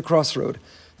sit at the crossroad.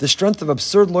 The strength of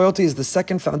absurd loyalty is the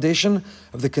second foundation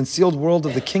of the concealed world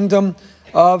of the kingdom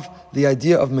of the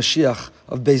idea of Mashiach,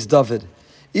 of Beis David.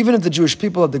 Even if the Jewish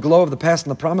people had the glow of the past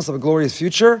and the promise of a glorious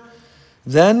future,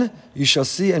 then you shall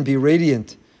see and be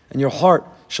radiant, and your heart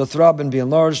shall throb and be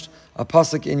enlarged, a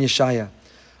pasuk in Yeshaya.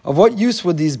 Of what use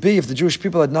would these be if the Jewish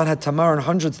people had not had Tamar and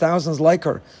hundreds, thousands like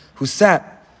her, who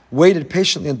waited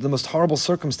patiently under the most horrible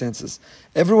circumstances?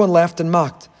 Everyone laughed and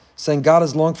mocked, saying, God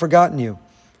has long forgotten you.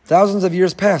 Thousands of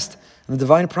years passed, and the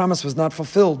divine promise was not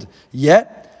fulfilled.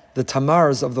 Yet, the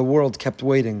Tamars of the world kept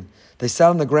waiting. They sat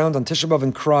on the ground on Tisha B'Av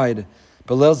and cried,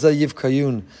 Belel Zeh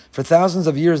Yivkayun. For thousands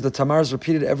of years, the Tamars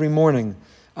repeated every morning,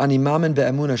 Ani Mamin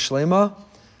Be'emuna Shlema,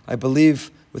 I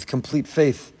believe with complete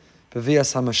faith,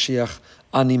 Bevias HaMashiach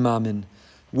Ani Mamin.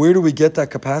 Where do we get that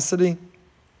capacity?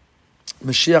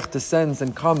 Mashiach descends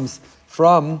and comes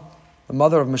from, the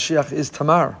mother of Mashiach is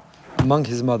Tamar. Among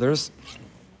his mothers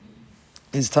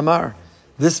is Tamar.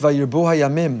 This Vayirbu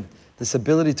Hayamim, this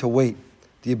ability to wait,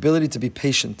 the ability to be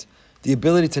patient, the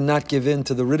ability to not give in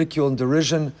to the ridicule and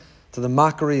derision, to the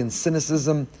mockery and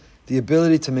cynicism, the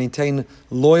ability to maintain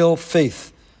loyal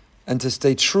faith and to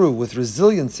stay true with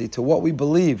resiliency to what we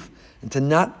believe and to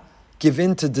not give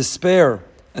in to despair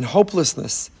and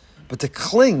hopelessness, but to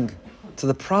cling to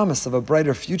the promise of a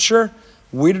brighter future.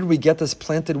 Where did we get this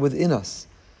planted within us?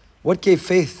 What gave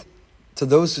faith to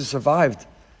those who survived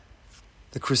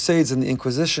the Crusades and the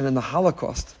Inquisition and the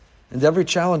Holocaust and every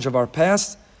challenge of our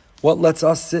past? What lets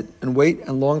us sit and wait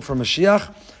and long for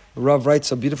Mashiach? The Rav writes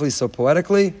so beautifully, so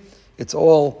poetically. It's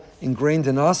all ingrained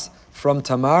in us from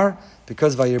Tamar,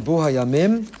 because Vayirbu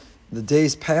Hayamim, the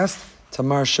days passed,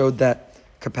 Tamar showed that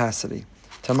capacity.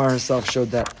 Tamar herself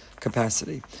showed that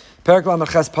capacity. Perek Lamed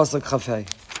Ches Pasuk Chafei.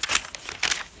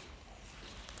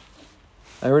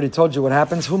 I already told you what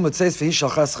happens.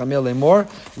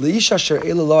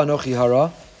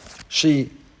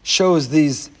 She shows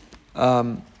these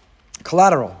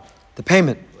collateral, the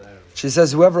payment. She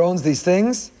says, whoever owns these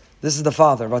things, this is the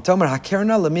father.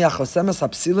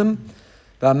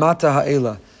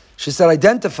 She said,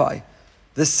 identify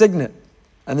this signet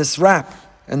and this wrap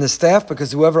and this staff,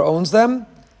 because whoever owns them,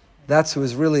 that's who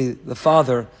is really the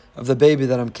father of the baby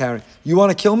that I'm carrying. You want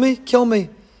to kill me? Kill me.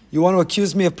 You want to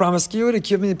accuse me of promiscuity?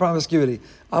 Accuse me of promiscuity.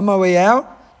 On my way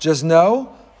out, just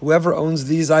know, whoever owns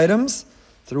these items,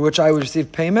 through which I would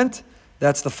receive payment,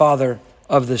 That's the father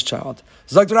of this child.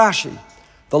 Zog Rashi,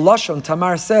 the Lashon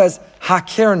Tamar says,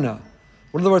 hakerna.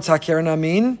 What do the words hakerna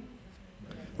mean?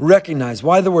 Recognize.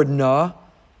 Why the word na?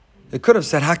 It could have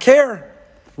said haker.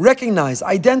 Recognize,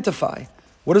 identify.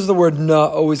 What does the word na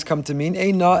always come to mean?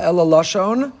 Ein na ela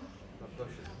lashon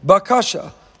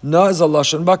bakasha. Na is a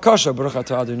lashon bakasha. Baruch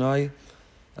atah Adonai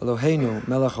Eloheinu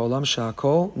melech haolam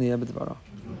shehakol niyeh b'dvaro.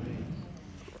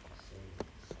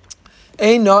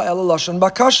 Ein na ela lashon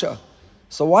bakasha.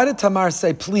 So why did Tamar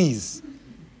say please?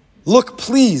 Look,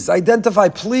 please. Identify,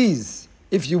 please.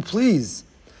 If you please.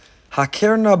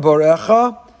 Hakerna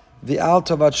borecha v'al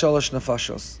tovat shalosh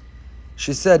nefashos.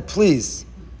 She said, please,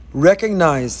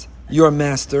 recognize your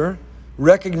master,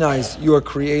 recognize your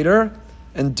creator,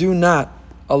 and do not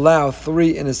allow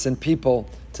 3 innocent people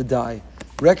to die.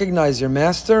 Recognize your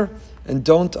master, and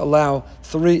don't allow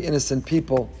 3 innocent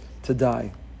people to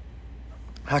die.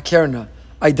 Hakerna,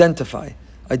 identify.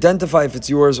 Identify if it's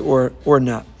yours or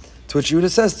not. To which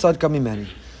Yehuda says, Tzadka mimeni.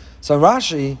 So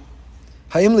Rashi,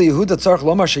 Ha'im li Yehuda tzarech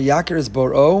lomar sheyakir es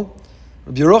bor'o,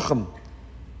 Rabbi Yerucham,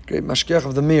 great mashgiach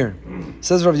of the Mir,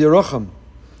 says Rabbi Yerucham,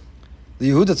 the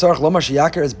Yehuda tzarech lomar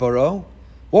sheyakir es bor'o.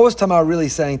 What was Tamar really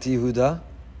saying to Yehuda?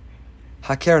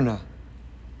 Hakerna,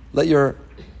 let your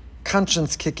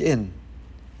conscience kick in.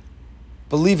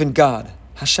 Believe in God.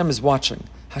 Hashem is watching.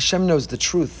 Hashem knows the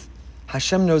truth.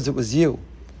 Hashem knows it was you.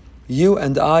 You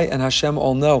and I and Hashem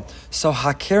all know. So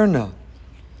hakerna,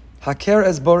 haker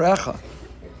es borecha.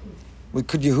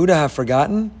 Could Yehuda have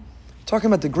forgotten? Talking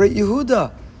about the great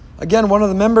Yehuda. Again, one of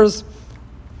the members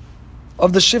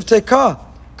of the Shiftei Ka.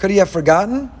 Could he have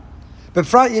forgotten?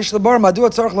 Befrat yesh lebar madua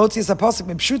tzarich lotzi sapasik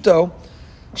mipshuto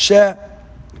she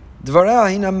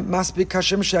dvarei hina maspik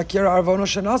Hashem she'akir arvono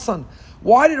shenasan.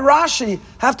 Why did Rashi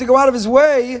have to go out of his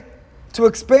way to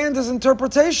expand his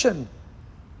interpretation?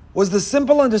 Was the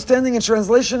simple understanding and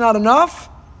translation not enough?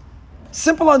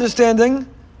 Simple understanding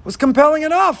was compelling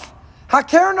enough.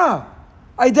 Hakerna.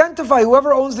 Identify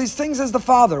whoever owns these things as the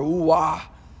father. Ooh, ah.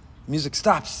 Music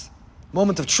stops.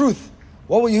 Moment of truth.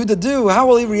 What will Yehuda do? How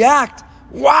will he react?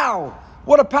 Wow.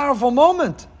 What a powerful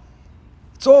moment.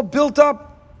 It's all built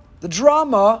up, the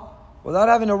drama, without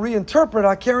having to reinterpret.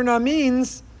 Hakerna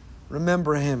means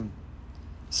remember him.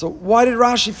 So why did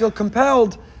Rashi feel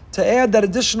compelled to add that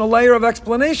additional layer of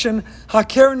explanation?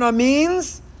 Hakerna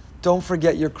means don't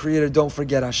forget your creator, don't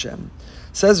forget Hashem.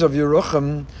 Says Rav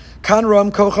Yerucham, Kan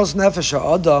ram kochos nefesh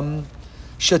ha'adam,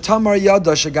 shetamar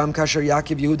yada shegam kasher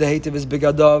Yaakov Yehuda heitiv is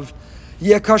bigadav,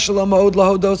 yeh kasher lo ma'od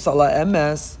lahodos ala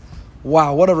emes.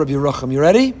 Wow, what a Rav Yerucham. You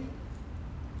ready?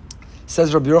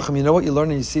 Says Rav Yerucham, you know what you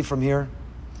learn and you see from here?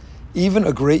 Even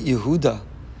a great Yehuda,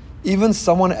 even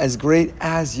someone as great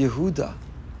as Yehuda,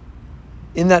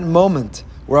 in that moment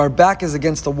where our back is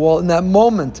against the wall, in that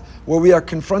moment where we are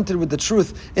confronted with the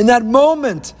truth, in that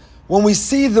moment when we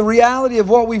see the reality of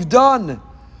what we've done,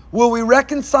 will we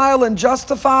reconcile and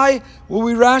justify? Will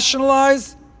we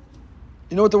rationalize?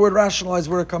 You know what the word rationalize,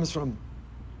 where it comes from?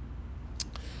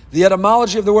 The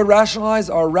etymology of the word rationalize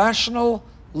are rational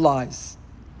lies.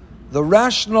 The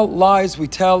rational lies we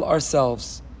tell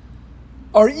ourselves.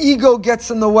 Our ego gets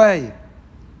in the way.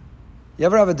 You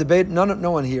ever have a debate?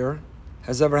 No one here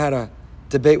has ever had a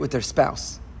debate with their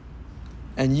spouse.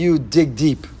 And you dig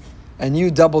deep. And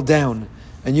you double down.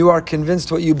 And you are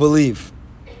convinced what you believe.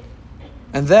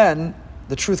 And then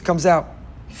the truth comes out.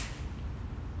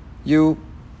 You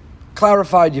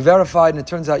clarified, you verified, and it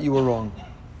turns out you were wrong.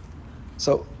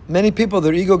 So many people,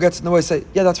 their ego gets in the way, say,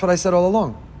 yeah, that's what I said all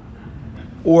along.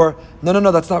 Or,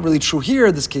 no, that's not really true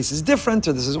here. This case is different,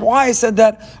 or this is why I said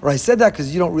that, or I said that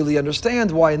because you don't really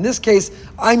understand why in this case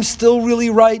I'm still really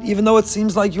right, even though it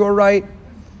seems like you're right.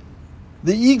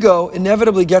 The ego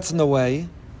inevitably gets in the way,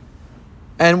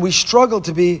 and we struggle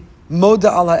to be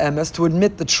moda ala emes, to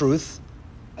admit the truth.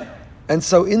 And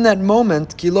so in that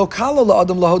moment, ki lo kalo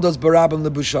la'adam lahodos barabim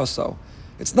lebushaso.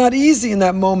 It's not easy in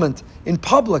that moment, in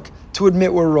public, to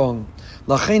admit we're wrong.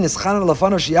 Lachein ischana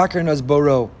lafano sheyakir nas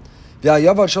boro.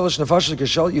 V'ayavad shalosh nefashos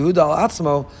k'shel Yehuda al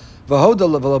atzmo v'hoda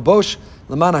v'labosh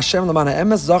l'man Hashem l'man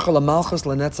ha'emes zachal l'malchus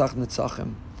l'netzach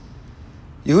netzachim.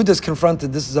 Yehuda is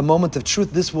confronted. This is a moment of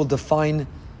truth. This will define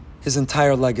his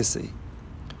entire legacy.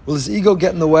 Will his ego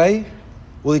get in the way?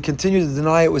 Will he continue to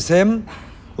deny it was him?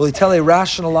 Will he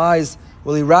rationalize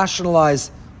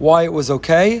why it was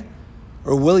okay?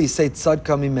 Or will he say,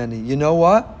 Tzadka mimeni? You know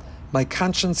what? My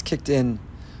conscience kicked in.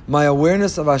 My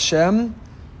awareness of Hashem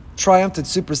triumphed and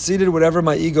superseded whatever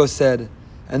my ego said.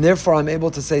 And therefore I'm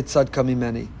able to say, Tzadka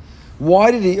mimeni.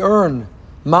 Why did he earn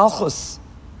Malchus?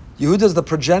 Yehuda is the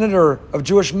progenitor of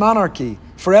Jewish monarchy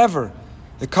forever.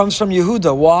 It comes from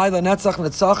Yehuda. Why? L'netzach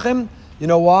netzachim. You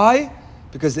know why?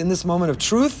 Because in this moment of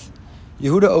truth,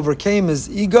 Yehuda overcame his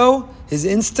ego, his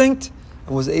instinct,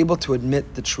 and was able to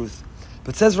admit the truth.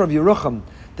 But says Rabbi Yerucham,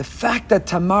 the fact that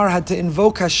Tamar had to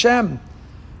invoke Hashem,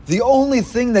 the only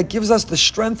thing that gives us the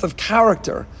strength of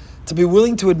character to be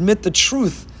willing to admit the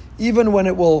truth, even when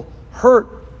it will hurt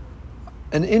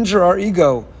and injure our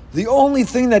ego, the only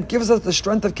thing that gives us the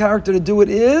strength of character to do it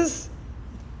is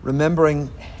remembering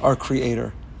our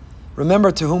Creator.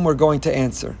 Remember to whom we're going to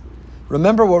answer.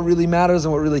 Remember what really matters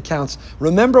and what really counts.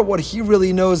 Remember what He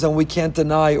really knows and we can't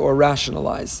deny or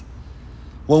rationalize.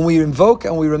 When we invoke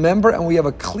and we remember and we have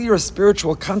a clear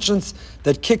spiritual conscience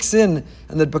that kicks in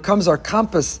and that becomes our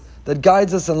compass that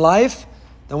guides us in life,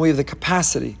 then we have the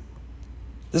capacity.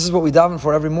 This is what we daven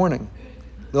for every morning.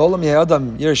 The Olam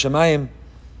Yehadam Yir Shamayim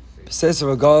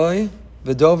B'Seser V'Galei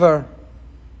V'Dover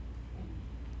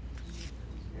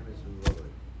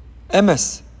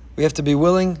Emes. We have to be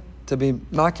willing to be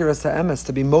makiras ha'emes,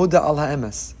 to be moda al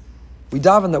ha'emes. We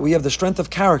daven that we have the strength of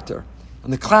character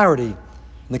and the clarity and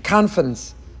the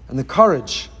confidence and the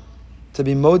courage to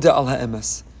be moda al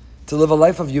ha'emes, to live a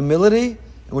life of humility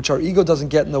in which our ego doesn't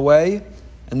get in the way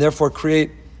and therefore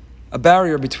create a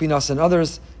barrier between us and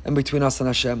others and between us and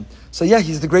Hashem. So yeah,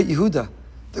 he's the great Yehuda.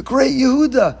 The great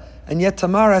Yehuda. And yet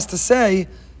Tamar has to say,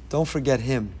 don't forget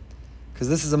him. Because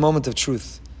this is a moment of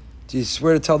truth. Do you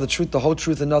swear to tell the truth, the whole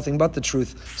truth, and nothing but the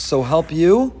truth? So help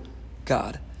you,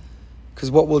 God. Because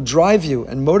what will drive you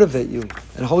and motivate you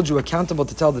and hold you accountable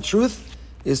to tell the truth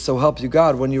is so help you,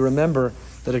 God, when you remember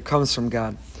that it comes from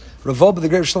God. Rav Wolbe, the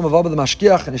great Shlomo Wolbe, the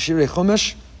Mashgiach, in Shirei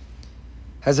Chumash,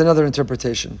 has another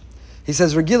interpretation. He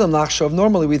says, Regilim lachshov,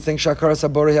 normally we think, Shakaras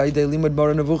haborei ha'idei limud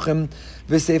mora nevuchim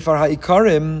v'seifar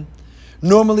ha'ikarim.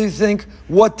 Normally we think,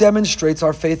 what demonstrates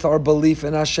our faith, our belief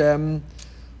in Hashem?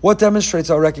 What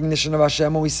demonstrates our recognition of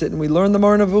Hashem? When we sit and we learn the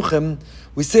Mor Nevuchim,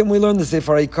 we sit and we learn the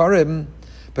Sefer Ikarim.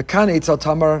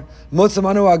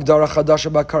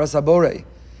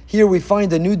 Here we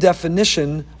find a new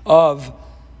definition of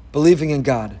believing in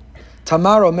God.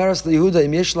 Tamar omeres liYehuda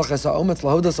im yesh lach es ha'ometz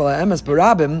lahodas al ha'emes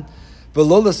barabim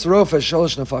v'lo l'srof es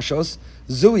sholosh nefashos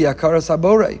zui hakaras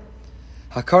haborei.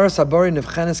 Hakaras haborei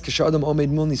nevchenes k'sh'adam omed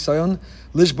mul nisayon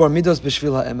lishbor midos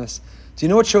b'shvil ha'emes. Do you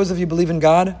know what shows if you believe in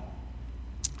God?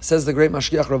 Says the great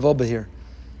Mashgiach Rav Wolbe here.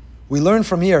 We learn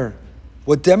from here,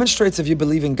 what demonstrates if you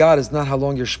believe in God is not how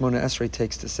long your Shemona Esrei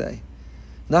takes to say,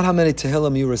 not how many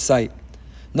Tehillim you recite,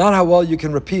 not how well you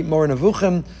can repeat Mor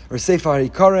Nevuchim or Sefer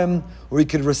Ikarim, or you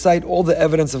could recite all the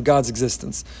evidence of God's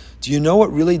existence. Do you know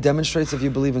what really demonstrates if you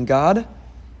believe in God?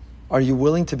 Are you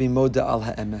willing to be Moda al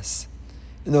Ha'emes?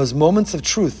 In those moments of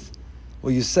truth,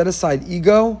 will you set aside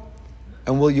ego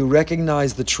and will you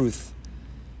recognize the truth?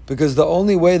 Because the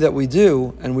only way that we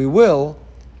do, and we will,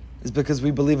 is because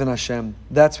we believe in Hashem.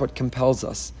 That's what compels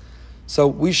us. So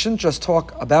we shouldn't just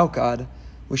talk about God,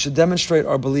 we should demonstrate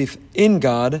our belief in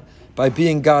God by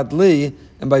being godly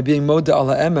and by being moda al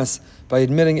ha'emes, by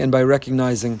admitting and by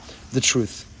recognizing the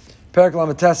truth. Perek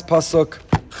Lametes Pasuk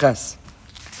Ches.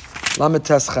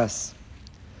 Lametes Ches.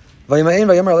 Vayimayin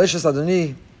vayomer al eshes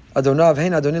Adoni, Adonav,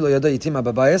 hein Adoni lo yada yitim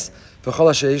ababayis, v'chol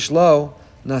asher yesh lo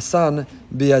nasan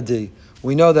biyadi.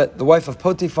 We know that the wife of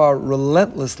Potiphar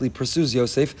relentlessly pursues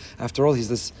Yosef. After all, he's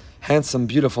this handsome,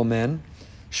 beautiful man.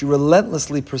 She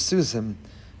relentlessly pursues him.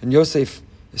 And Yosef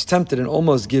is tempted and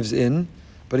almost gives in,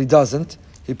 but he doesn't.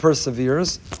 He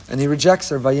perseveres, and he rejects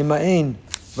her. Vayima'ein,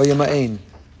 vayima'ein.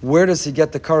 Where does he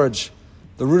get the courage?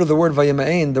 The root of the word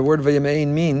vayima'ein, the word vayima'ein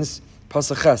means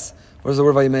pasaches. What is the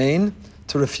word vayima'ein?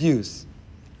 To refuse.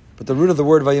 But the root of the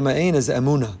word vayima'ein is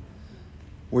emunah,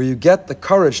 where you get the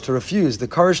courage to refuse, the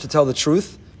courage to tell the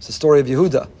truth. It's the story of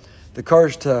Yehuda. The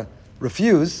courage to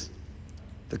refuse,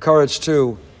 the courage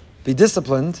to be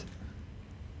disciplined,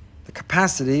 the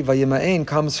capacity, vayima'ein,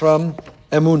 comes from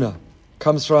emunah.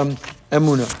 Comes from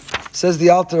emunah. Says the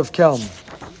Alter of Kelm.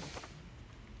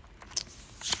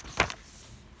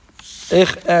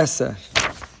 Ich esse.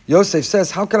 Yosef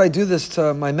says, how could I do this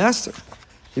to my master?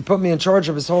 He put me in charge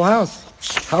of his whole house.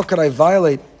 How could I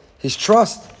violate his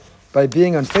trust by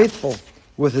being unfaithful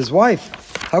with his wife?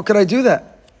 How could I do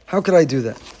that? How could I do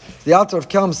that? The Alter of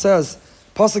Kelm says,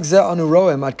 Pasuk zeh anu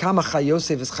roem ad kama chay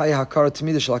Yosef es chay hakara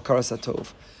tmida shel hakaras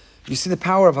hatov. You see the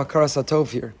power of hakaras hatov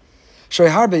here. Shrei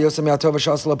harbe Yosef me'atov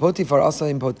sh'asa la Potifar asa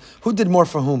im pot. Who did more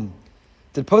for whom?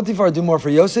 Did Potifar do more for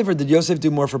Yosef, or did Yosef do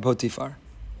more for Potifar?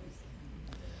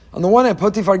 On the one hand,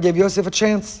 Potifar gave Yosef a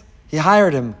chance. He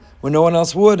hired him when no one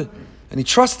else would, and he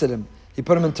trusted him. He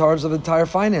put him in charge of the entire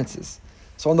finances.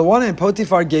 So on the one hand,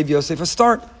 Potifar gave Yosef a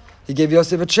start. He gave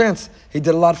Yosef a chance. He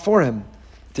did a lot for him.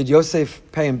 Did Yosef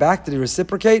pay him back? Did he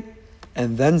reciprocate?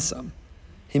 And then some.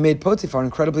 He made Potifar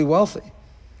incredibly wealthy.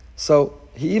 So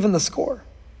he evened the score.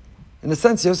 In a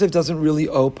sense, Yosef doesn't really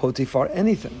owe Potiphar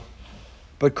anything.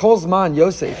 But Kol Zman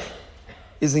Yosef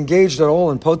is engaged at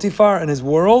all in Potiphar and his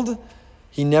world,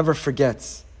 he never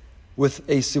forgets. With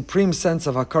a supreme sense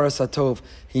of Hakaras HaTov,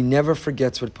 he never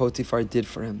forgets what Potiphar did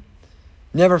for him.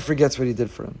 Never forgets what he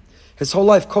did for him. His whole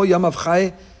life, Kol Yamav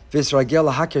Chai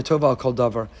V'Yisragel Lahakir Tova Al Kol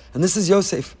Davar. And this is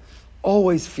Yosef,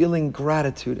 always feeling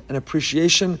gratitude and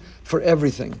appreciation for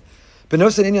everything.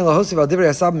 Benosen Inyan Lahosiv Al Divrei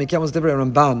Asab Mikamos Divrei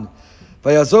Ramban.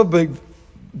 Vayazov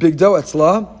Bigdo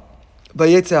Etzla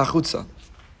Vayetze Achutza.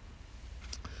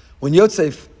 When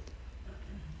Yosef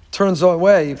turns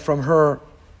away from her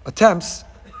attempts,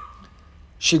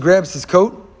 she grabs his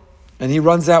coat and he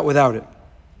runs out without it.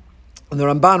 And the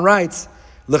Ramban writes,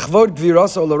 L'chvod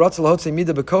gviraso l'ratz l'hotze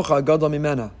mida bekocha gadol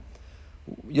mimena.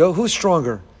 Who's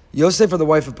stronger, Yosef or the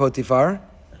wife of Potiphar?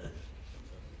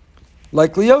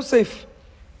 Likely Yosef.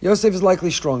 Yosef is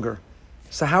likely stronger.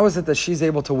 So how is it that she's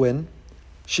able to win?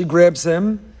 She grabs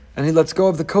him and he lets go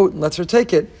of the coat and lets her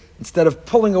take it instead of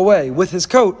pulling away with his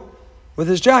coat, with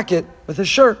his jacket, with his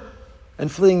shirt,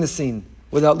 and fleeing the scene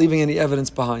without leaving any evidence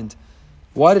behind.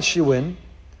 Why did she win?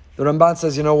 The Ramban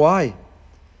says, you know why?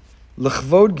 Because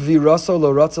he had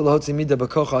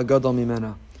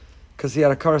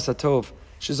a Hakaras HaTov.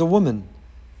 She's a woman.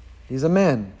 He's a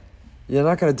man. You're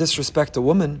not going to disrespect a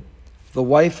woman. The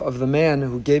wife of the man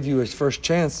who gave you his first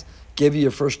chance, gave you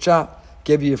your first job,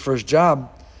 gave you your first job.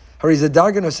 Wow,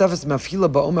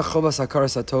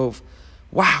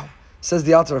 says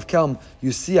the author of Kelm,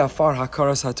 you see how far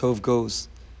Hakaras HaTov goes.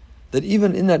 That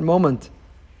even in that moment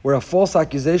where a false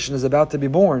accusation is about to be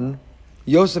born,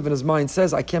 Yosef in his mind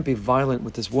says, I can't be violent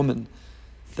with this woman.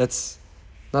 That's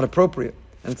not appropriate.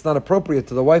 And it's not appropriate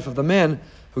to the wife of the man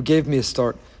who gave me a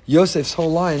start. Yosef's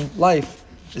whole life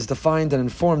is defined and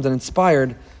informed and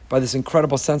inspired by this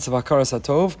incredible sense of Hakaras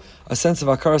HaTov, a sense of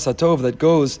Hakaras HaTov that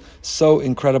goes so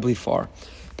incredibly far.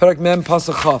 Perek Mem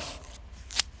Pasuk Chaf.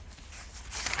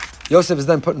 Yosef is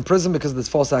then put in prison because of this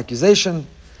false accusation.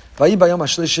 Vayi bayom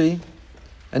hashlishi.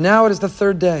 And now it is the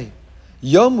third day.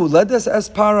 Yom uledes es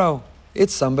Paro.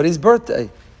 It's somebody's birthday.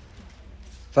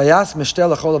 Vayas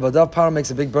mishtel achol avadav. Paro makes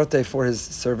a big birthday for his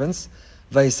servants.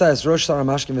 Vayisa es rosh sar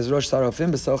hamashkim es rosh sar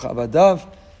ofim b'soch avadav.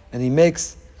 And he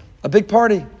makes a big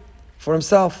party for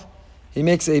himself. He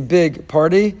makes a big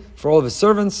party for all of his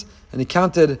servants, and he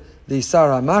counted the sar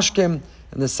hamashkim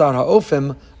and the sar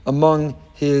haofim among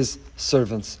his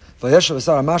servants. And that's when the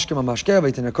Sar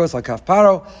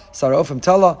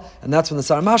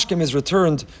Mashkim is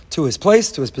returned to his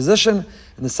place, to his position,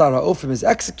 and the Sar HaOfim is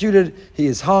executed. He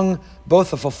is hung,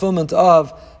 both a fulfillment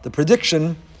of the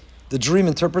prediction, the dream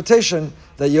interpretation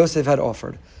that Yosef had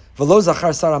offered. And Yosef,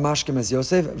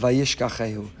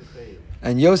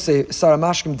 Sar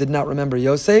Mashkim did not remember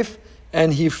Yosef,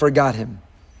 and he forgot him.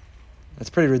 That's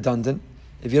pretty redundant.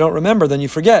 If you don't remember, then you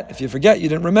forget. If you forget, you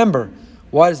didn't remember.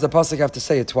 Why does the pasuk have to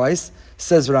say it twice?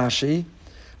 Says Rashi,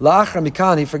 La'achra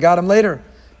mikan, he forgot him later.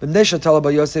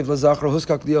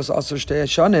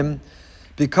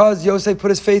 Because Yosef put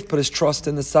his faith, put his trust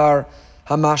in the Sar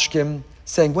Hamashkim,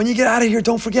 saying, when you get out of here,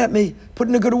 don't forget me. Put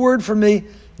in a good word for me.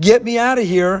 Get me out of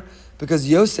here. Because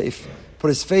Yosef put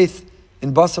his faith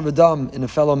in Basar V'Dam, in a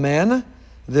fellow man.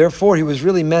 Therefore, he was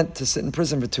really meant to sit in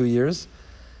prison for 2 years.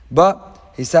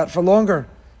 But he sat for longer.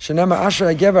 Shenema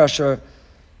Asher Agever Asher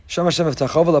he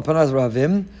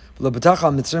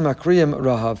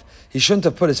shouldn't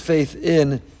have put his faith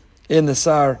in the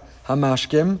Sar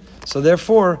Hamashkim, so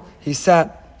therefore he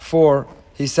sat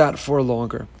for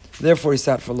longer.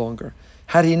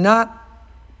 Had he not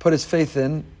put his faith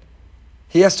in,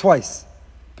 he asked twice.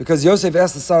 Because Yosef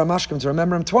asked the Sar Hamashkim to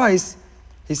remember him twice,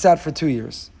 he sat for 2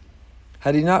 years.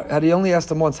 Had he only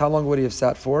asked him once, how long would he have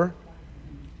sat for?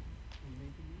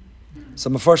 So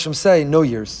Mefarshim say, no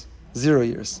years. 0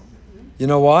 years. You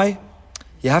know why?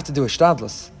 You have to do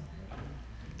hishtadlus.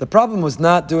 The problem was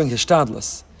not doing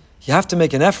hishtadlus. You have to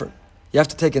make an effort. You have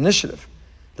to take initiative.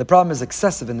 The problem is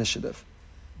excessive initiative.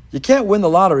 You can't win the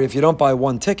lottery if you don't buy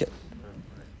one ticket.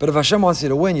 But if Hashem wants you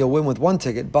to win, you'll win with one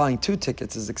ticket. Buying 2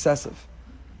 tickets is excessive.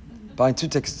 Buying 2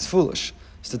 tickets is foolish.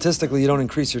 Statistically, you don't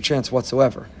increase your chance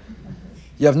whatsoever.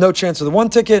 You have no chance with 1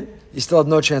 ticket. You still have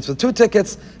no chance with 2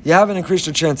 tickets. You haven't increased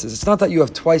your chances. It's not that you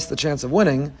have twice the chance of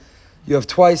winning. You have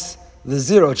twice the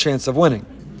 0 chance of winning.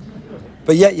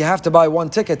 But yet you have to buy 1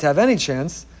 ticket to have any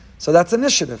chance. So that's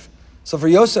initiative. So for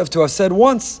Yosef to have said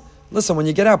once, listen, when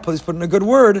you get out, please put in a good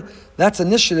word, that's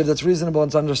initiative, that's reasonable,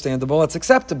 it's understandable, it's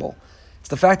acceptable. It's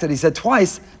the fact that he said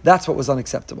twice, that's what was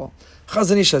unacceptable.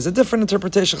 Chazon Ish has a different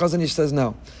interpretation. Chazon Ish says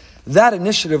no. That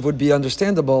initiative would be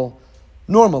understandable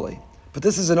normally. But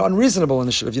this is an unreasonable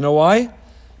initiative. You know why?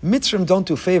 Mitzrim don't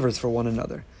do favors for one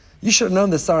another. You should have known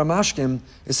that Sarah Mashkim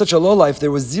is such a lowlife,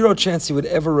 there was zero chance he would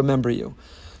ever remember you.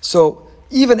 So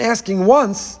even asking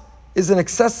once is an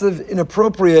excessive,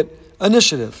 inappropriate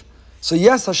initiative. So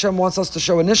yes, Hashem wants us to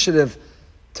show initiative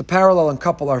to parallel and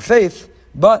couple our faith,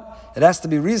 but it has to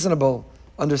be reasonable,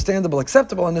 understandable,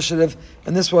 acceptable initiative,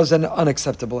 and this was an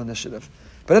unacceptable initiative.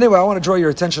 But anyway, I want to draw your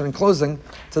attention in closing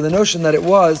to the notion that it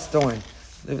was,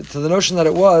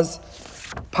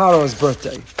 Paro's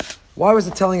birthday. Why was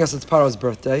it telling us it's Paro's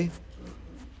birthday?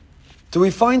 Do we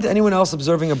find anyone else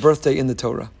observing a birthday in the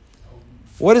Torah?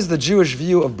 What is the Jewish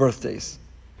view of birthdays?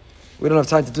 We don't have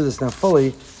time to do this now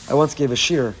fully. I once gave a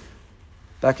shir.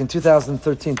 Back in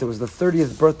 2013, it was the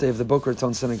 30th birthday of the Boca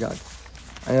Raton Synagogue.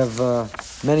 I have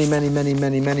many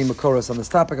makoros on this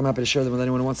topic. I'm happy to share them with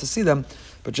anyone who wants to see them.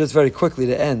 But just very quickly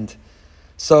to end.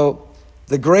 So,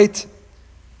 the great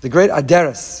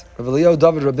Aderes, Rav Eliyahu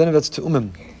David Rabinovitz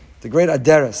Tu'umim, the great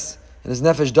Aderes, in his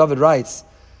Nefesh David writes,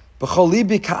 B'chol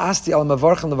libi ka'asti al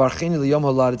mavarchen levarcheni liyom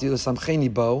holadeti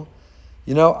u'samcheni bo.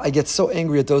 You know, I get so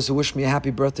angry at those who wish me a happy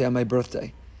birthday on my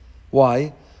birthday.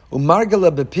 Why?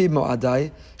 Umargala bepi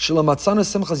mo'adai, shelo matzanu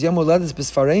simchas yom holedes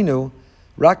b'sfarenu,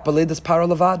 rak b'leidas paro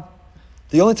levad.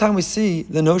 The only time we see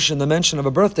the mention of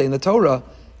a birthday in the Torah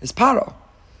is Paro.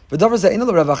 V'davar ze eino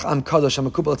l'revach am kadosh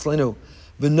ha'makubal etzleinu,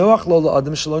 v'noach lo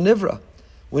la'adam shelo nivra.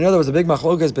 We know there was a big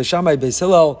machlokas, Beis Shammai, Beis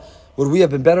Hillel. Would we have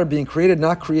been better being created,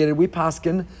 not created? We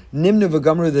paskin, nimnu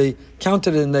v'gamru, they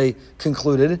counted and they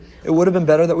concluded, it would have been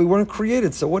better that we weren't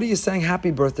created. So what are you saying,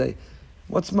 happy birthday?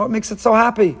 What makes it so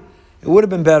happy? It would have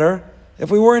been better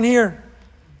if we weren't here.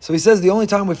 So he says the only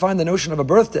time we find the notion of a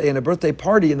birthday and a birthday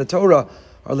party in the Torah,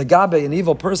 or legabe, an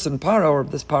evil person, Paro, or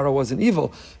this Paro wasn't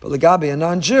evil, but legabe, a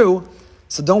non-Jew,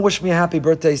 so don't wish me a happy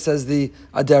birthday, says the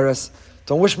Aderes.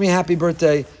 Don't wish me a happy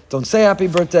birthday. Don't say happy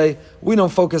birthday. We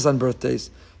don't focus on birthdays.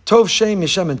 Tov Shem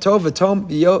Yishem and Tov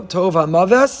Tov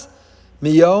Hamaves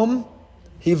Miyom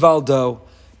Hivaldo.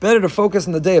 Better to focus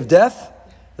on the day of death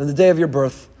than the day of your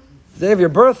birth. The day of your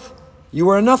birth, you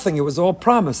were a nothing. It was all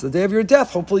promise. The day of your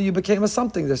death, hopefully you became a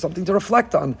something. There's something to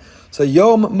reflect on. So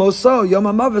Yom Moso, Yom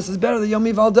Hamaves is better than Yom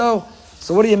Hivaldo.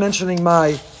 So what are you mentioning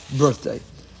my birthday?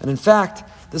 And in fact,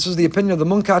 this was the opinion of the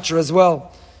Munkatcher as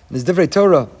well. In his Divrei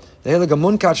Torah, the Heilige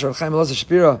Munkatcher, Chaim Elazar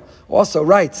Shapira, also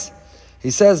writes,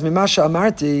 he says, Mimasha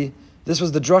Amarti, this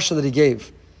was the drasha that he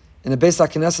gave. In a Beis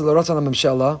HaKnesset L'Rotan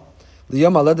HaMemshela,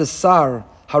 L'Yom Aledes Sar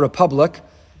HaRepublic,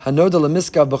 Hanoda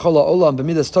L'Miskav B'chol HaOlam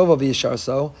B'midas Tova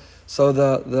V'yishar So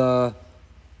the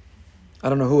I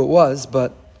don't know who it was,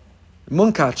 but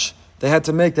Munkach, they had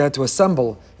to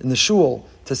assemble in the shul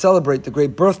to celebrate the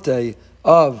great birthday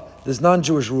of this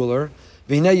non-Jewish ruler.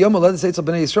 V'hinei Yom Aledes Eitzel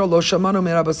B'nei Yisrael Lo Shamanu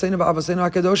Me'Rabbaseinu V'Avaseinu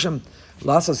HaKadoshim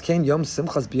Lasos Kein Yom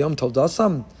Simchas B'Yom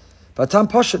Toldasam Vatam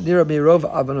Poshet Nira Mirov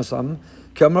Avanosam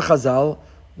Ke'omer Chazal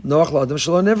Noach La'adam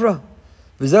Shelo Nivra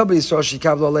V'zeh B'Yisrael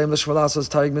Shikavlu Aleim L'Shvalasos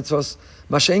Tarig Mitzvos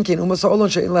Mashen Kein Umas Ha'olon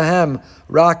She'in Lahem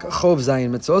Rak Chov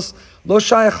Zayin Mitzvos Lo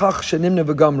Shayachach She'nimnu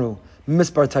V'Gamru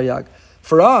Mispar Taryag.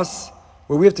 For us,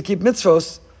 where we have to keep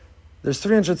mitzvos, there's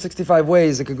 365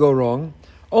 ways it could go wrong,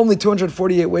 only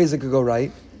 248 ways it could go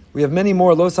right. We have many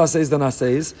more los haseis than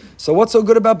haseis. So what's so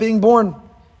good about being born?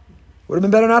 Would have been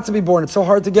better not to be born. It's so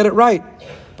hard to get it right.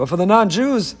 But for the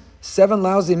non-Jews, 7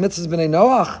 lousy mitzvahs b'nei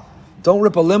Noach, don't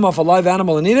rip a limb off a live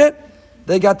animal and eat it.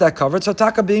 They got that covered. So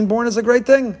taka, being born is a great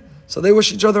thing. So they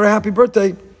wish each other a happy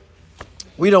birthday.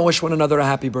 We don't wish one another a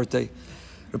happy birthday.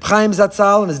 Reb Chaim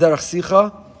Zatzal in his Derech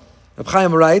Sicha, Reb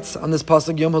Chaim writes on this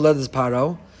pasuk Yom Holedes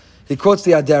Paro. He quotes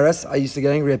the Aderes. I used to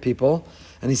get angry at people,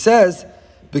 and he says,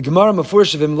 "B'Gemara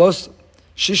Mefurish V'im Los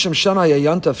Shishim Shana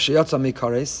Yayantav Sheyatza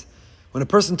Mikares." When a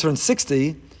person turns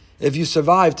 60, if you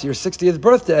survive to your 60th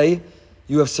birthday,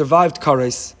 you have survived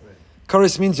Kares.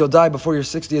 Kares means you'll die before your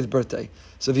 60th birthday.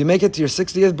 So if you make it to your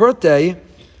 60th birthday,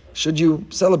 should you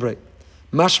celebrate?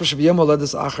 Mashmash V'Yom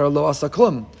Holedes Achar Lo Asa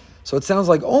Klum. So it sounds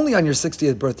like only on your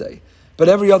 60th birthday, but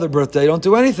every other birthday, don't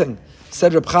do anything.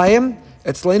 Said Reb Chaim,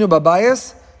 Etzleinu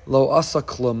Babayas Lo Asa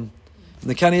Klum. In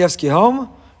the Kanievsky home,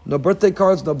 no birthday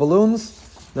cards, no balloons,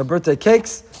 no birthday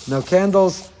cakes, no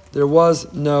candles. There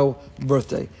was no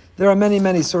birthday. There are many,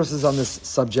 many sources on this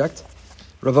subject.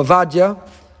 Rav Avadia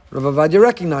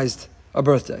recognized a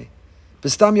birthday.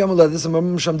 B'stam Yom Holedes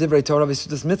Amar Sham Divrei Torah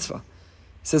V'Sudas Mitzvah.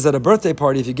 He says at a birthday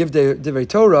party, if you give Divrei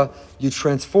Torah, you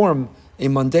transform a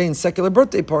mundane secular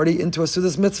birthday party into a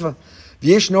Sudas Mitzvah.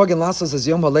 V'yesh noagin lasos as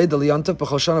Yom Holed Aliyantav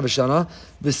B'chol Shana V'Shana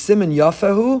V'simin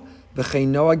Yafehu V'chein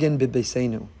noagin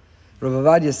B'Beseinu. Rav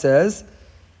Avadia says,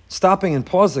 stopping and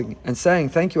pausing and saying,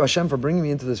 thank you Hashem for bringing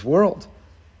me into this world,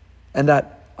 and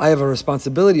that I have a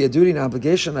responsibility, a duty, an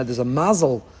obligation, that there's a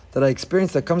mazel that I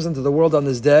experience that comes into the world on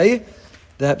this day,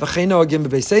 that v'cheino agim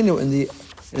b'beisenu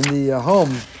in the home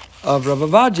of Rav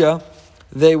Avadia,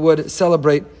 they would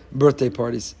celebrate birthday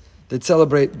parties. They'd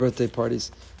celebrate birthday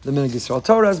parties. The Minhag Yisrael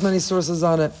Torah has many sources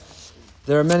on it.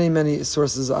 There are many, many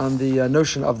sources on the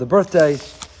notion of the birthday.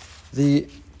 The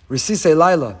Risisei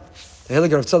Laila, the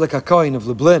Hiliger of Tzadok HaKohen of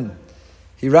Lublin,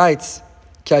 he writes,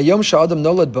 Ki hayom sha'adam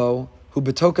nolad bo hu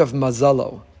betokav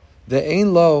mazalo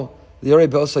ve'ein lo liyorei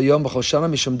be'oso yom b'chol shana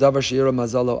mishum davar she'yira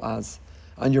mazalo az.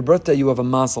 On your birthday you have a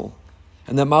mazel,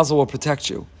 and that mazel will protect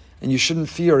you. And you shouldn't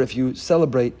fear if you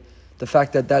celebrate the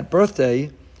fact that that birthday,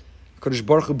 Kodesh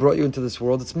Baruch Hu brought you into this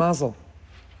world, it's mazel.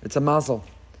 It's a mazel.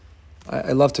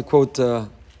 I love to quote, I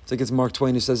think it's Mark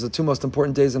Twain who says, the two most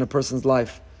important days in a person's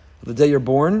life are the day you're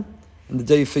born and the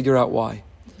day you figure out why.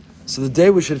 So the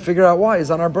day we should figure out why is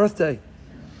on our birthday.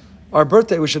 Our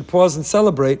birthday, we should pause and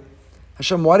celebrate.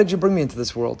 Hashem, why did you bring me into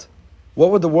this world?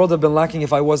 What would the world have been lacking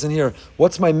if I wasn't here?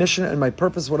 What's my mission and my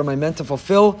purpose? What am I meant to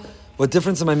fulfill? What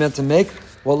difference am I meant to make?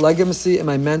 What legacy am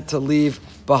I meant to leave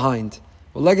behind?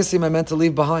 What legacy am I meant to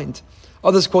leave behind?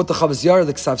 Others quote the Chavos Yair,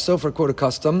 the Ksav Sofer quote a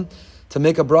custom to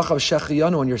make a bracha of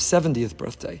Shechiyanu on your 70th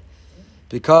birthday.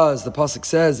 Because the Pasuk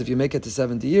says if you make it to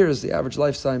 70 years, the average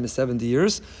lifetime is 70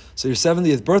 years. So your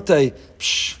 70th birthday,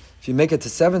 if you make it to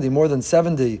 70, more than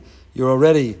 70, you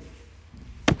already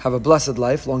have a blessed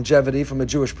life, longevity from a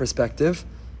Jewish perspective.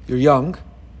 You're young.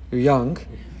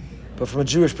 But from a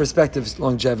Jewish perspective,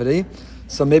 longevity.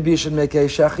 So maybe you should make a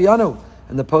Shechiyanu.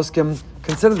 And the poskim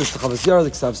consider this, the Chavos Yair,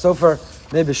 the Ksav Sofer,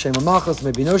 maybe Shema Malchus,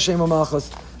 maybe no Shema Malchus.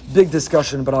 Big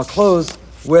discussion, but I'll close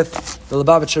with the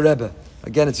Lubavitcher Rebbe.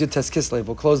 Again, it's Yud Tes Kislev.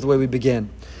 We'll close the way we began.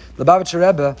 Lubavitcher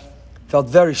Rebbe felt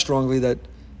very strongly that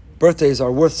birthdays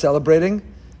are worth celebrating.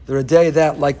 They're a day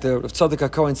that, like the Tzadok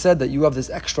HaKohen said, that you have this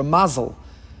extra mazel.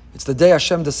 It's the day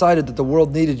Hashem decided that the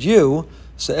world needed you.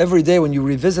 So every day when you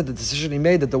revisit the decision He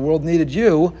made that the world needed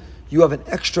you, you have an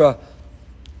extra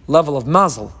level of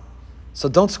mazel. So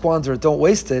don't squander it, don't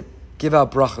waste it, give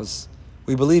out brachas.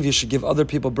 We believe you should give other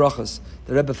people brachas.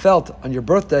 The Rebbe felt on your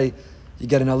birthday, you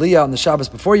get an aliyah on the Shabbos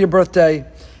before your birthday,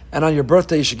 and on your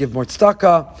birthday you should give more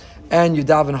tzedakah, and you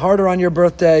daven harder on your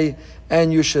birthday,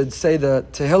 and you should say the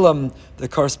Tehillim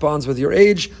that corresponds with your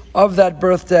age of that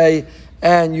birthday,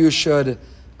 and you should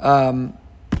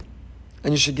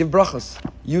give brachas.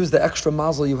 Use the extra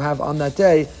mazel you have on that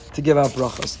day to give out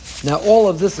brachas. Now all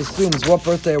of this assumes, what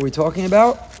birthday are we talking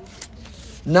about?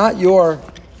 Not your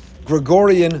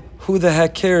Gregorian, who the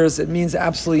heck cares, it means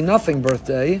absolutely nothing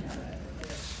birthday.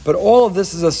 But all of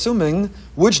this is assuming,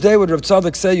 which day would Rav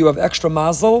Tzadok say you have extra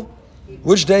mazel?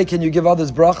 Which day can you give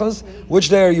others brachas? Which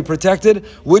day are you protected?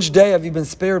 Which day have you been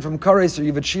spared from kares, or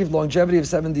you've achieved longevity of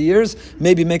 70 years?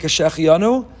 Maybe make a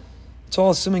Shechiyanu. It's all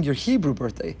assuming your Hebrew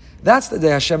birthday. That's the day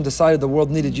Hashem decided the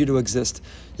world needed you to exist.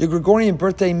 Your Gregorian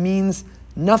birthday means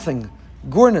nothing.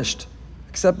 Gornished.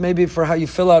 Except maybe for how you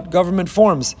fill out government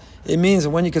forms. It means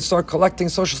when you can start collecting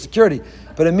Social Security.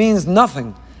 But it means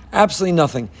nothing. Absolutely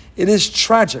nothing. It is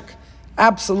tragic,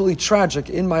 absolutely tragic,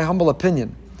 in my humble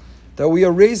opinion, that we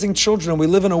are raising children. We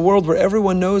live in a world where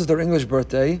everyone knows their English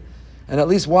birthday, and at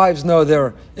least wives know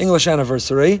their English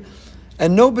anniversary,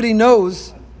 and nobody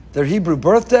knows their Hebrew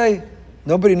birthday.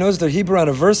 Nobody knows their Hebrew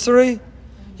anniversary.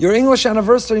 Your English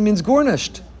anniversary means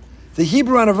gornished. The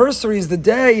Hebrew anniversary is the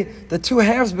day the two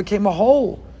halves became a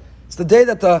whole. It's the day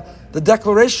that the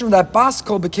declaration of that Bas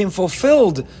Kol became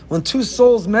fulfilled, when two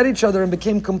souls met each other and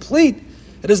became complete.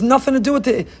 It has nothing to do with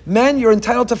the men. You're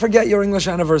entitled to forget your English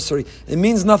anniversary. It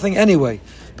means nothing anyway.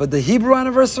 But the Hebrew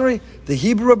anniversary, the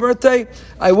Hebrew birthday,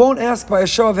 I won't ask by a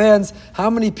show of hands how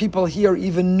many people here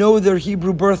even know their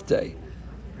Hebrew birthday.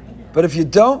 But if you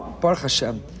don't, Baruch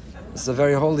Hashem, this is a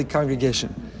very holy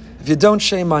congregation. If you don't,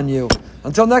 shame on you.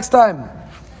 Until next time,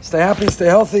 stay happy, stay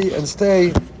healthy, and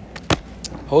stay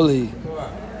holy.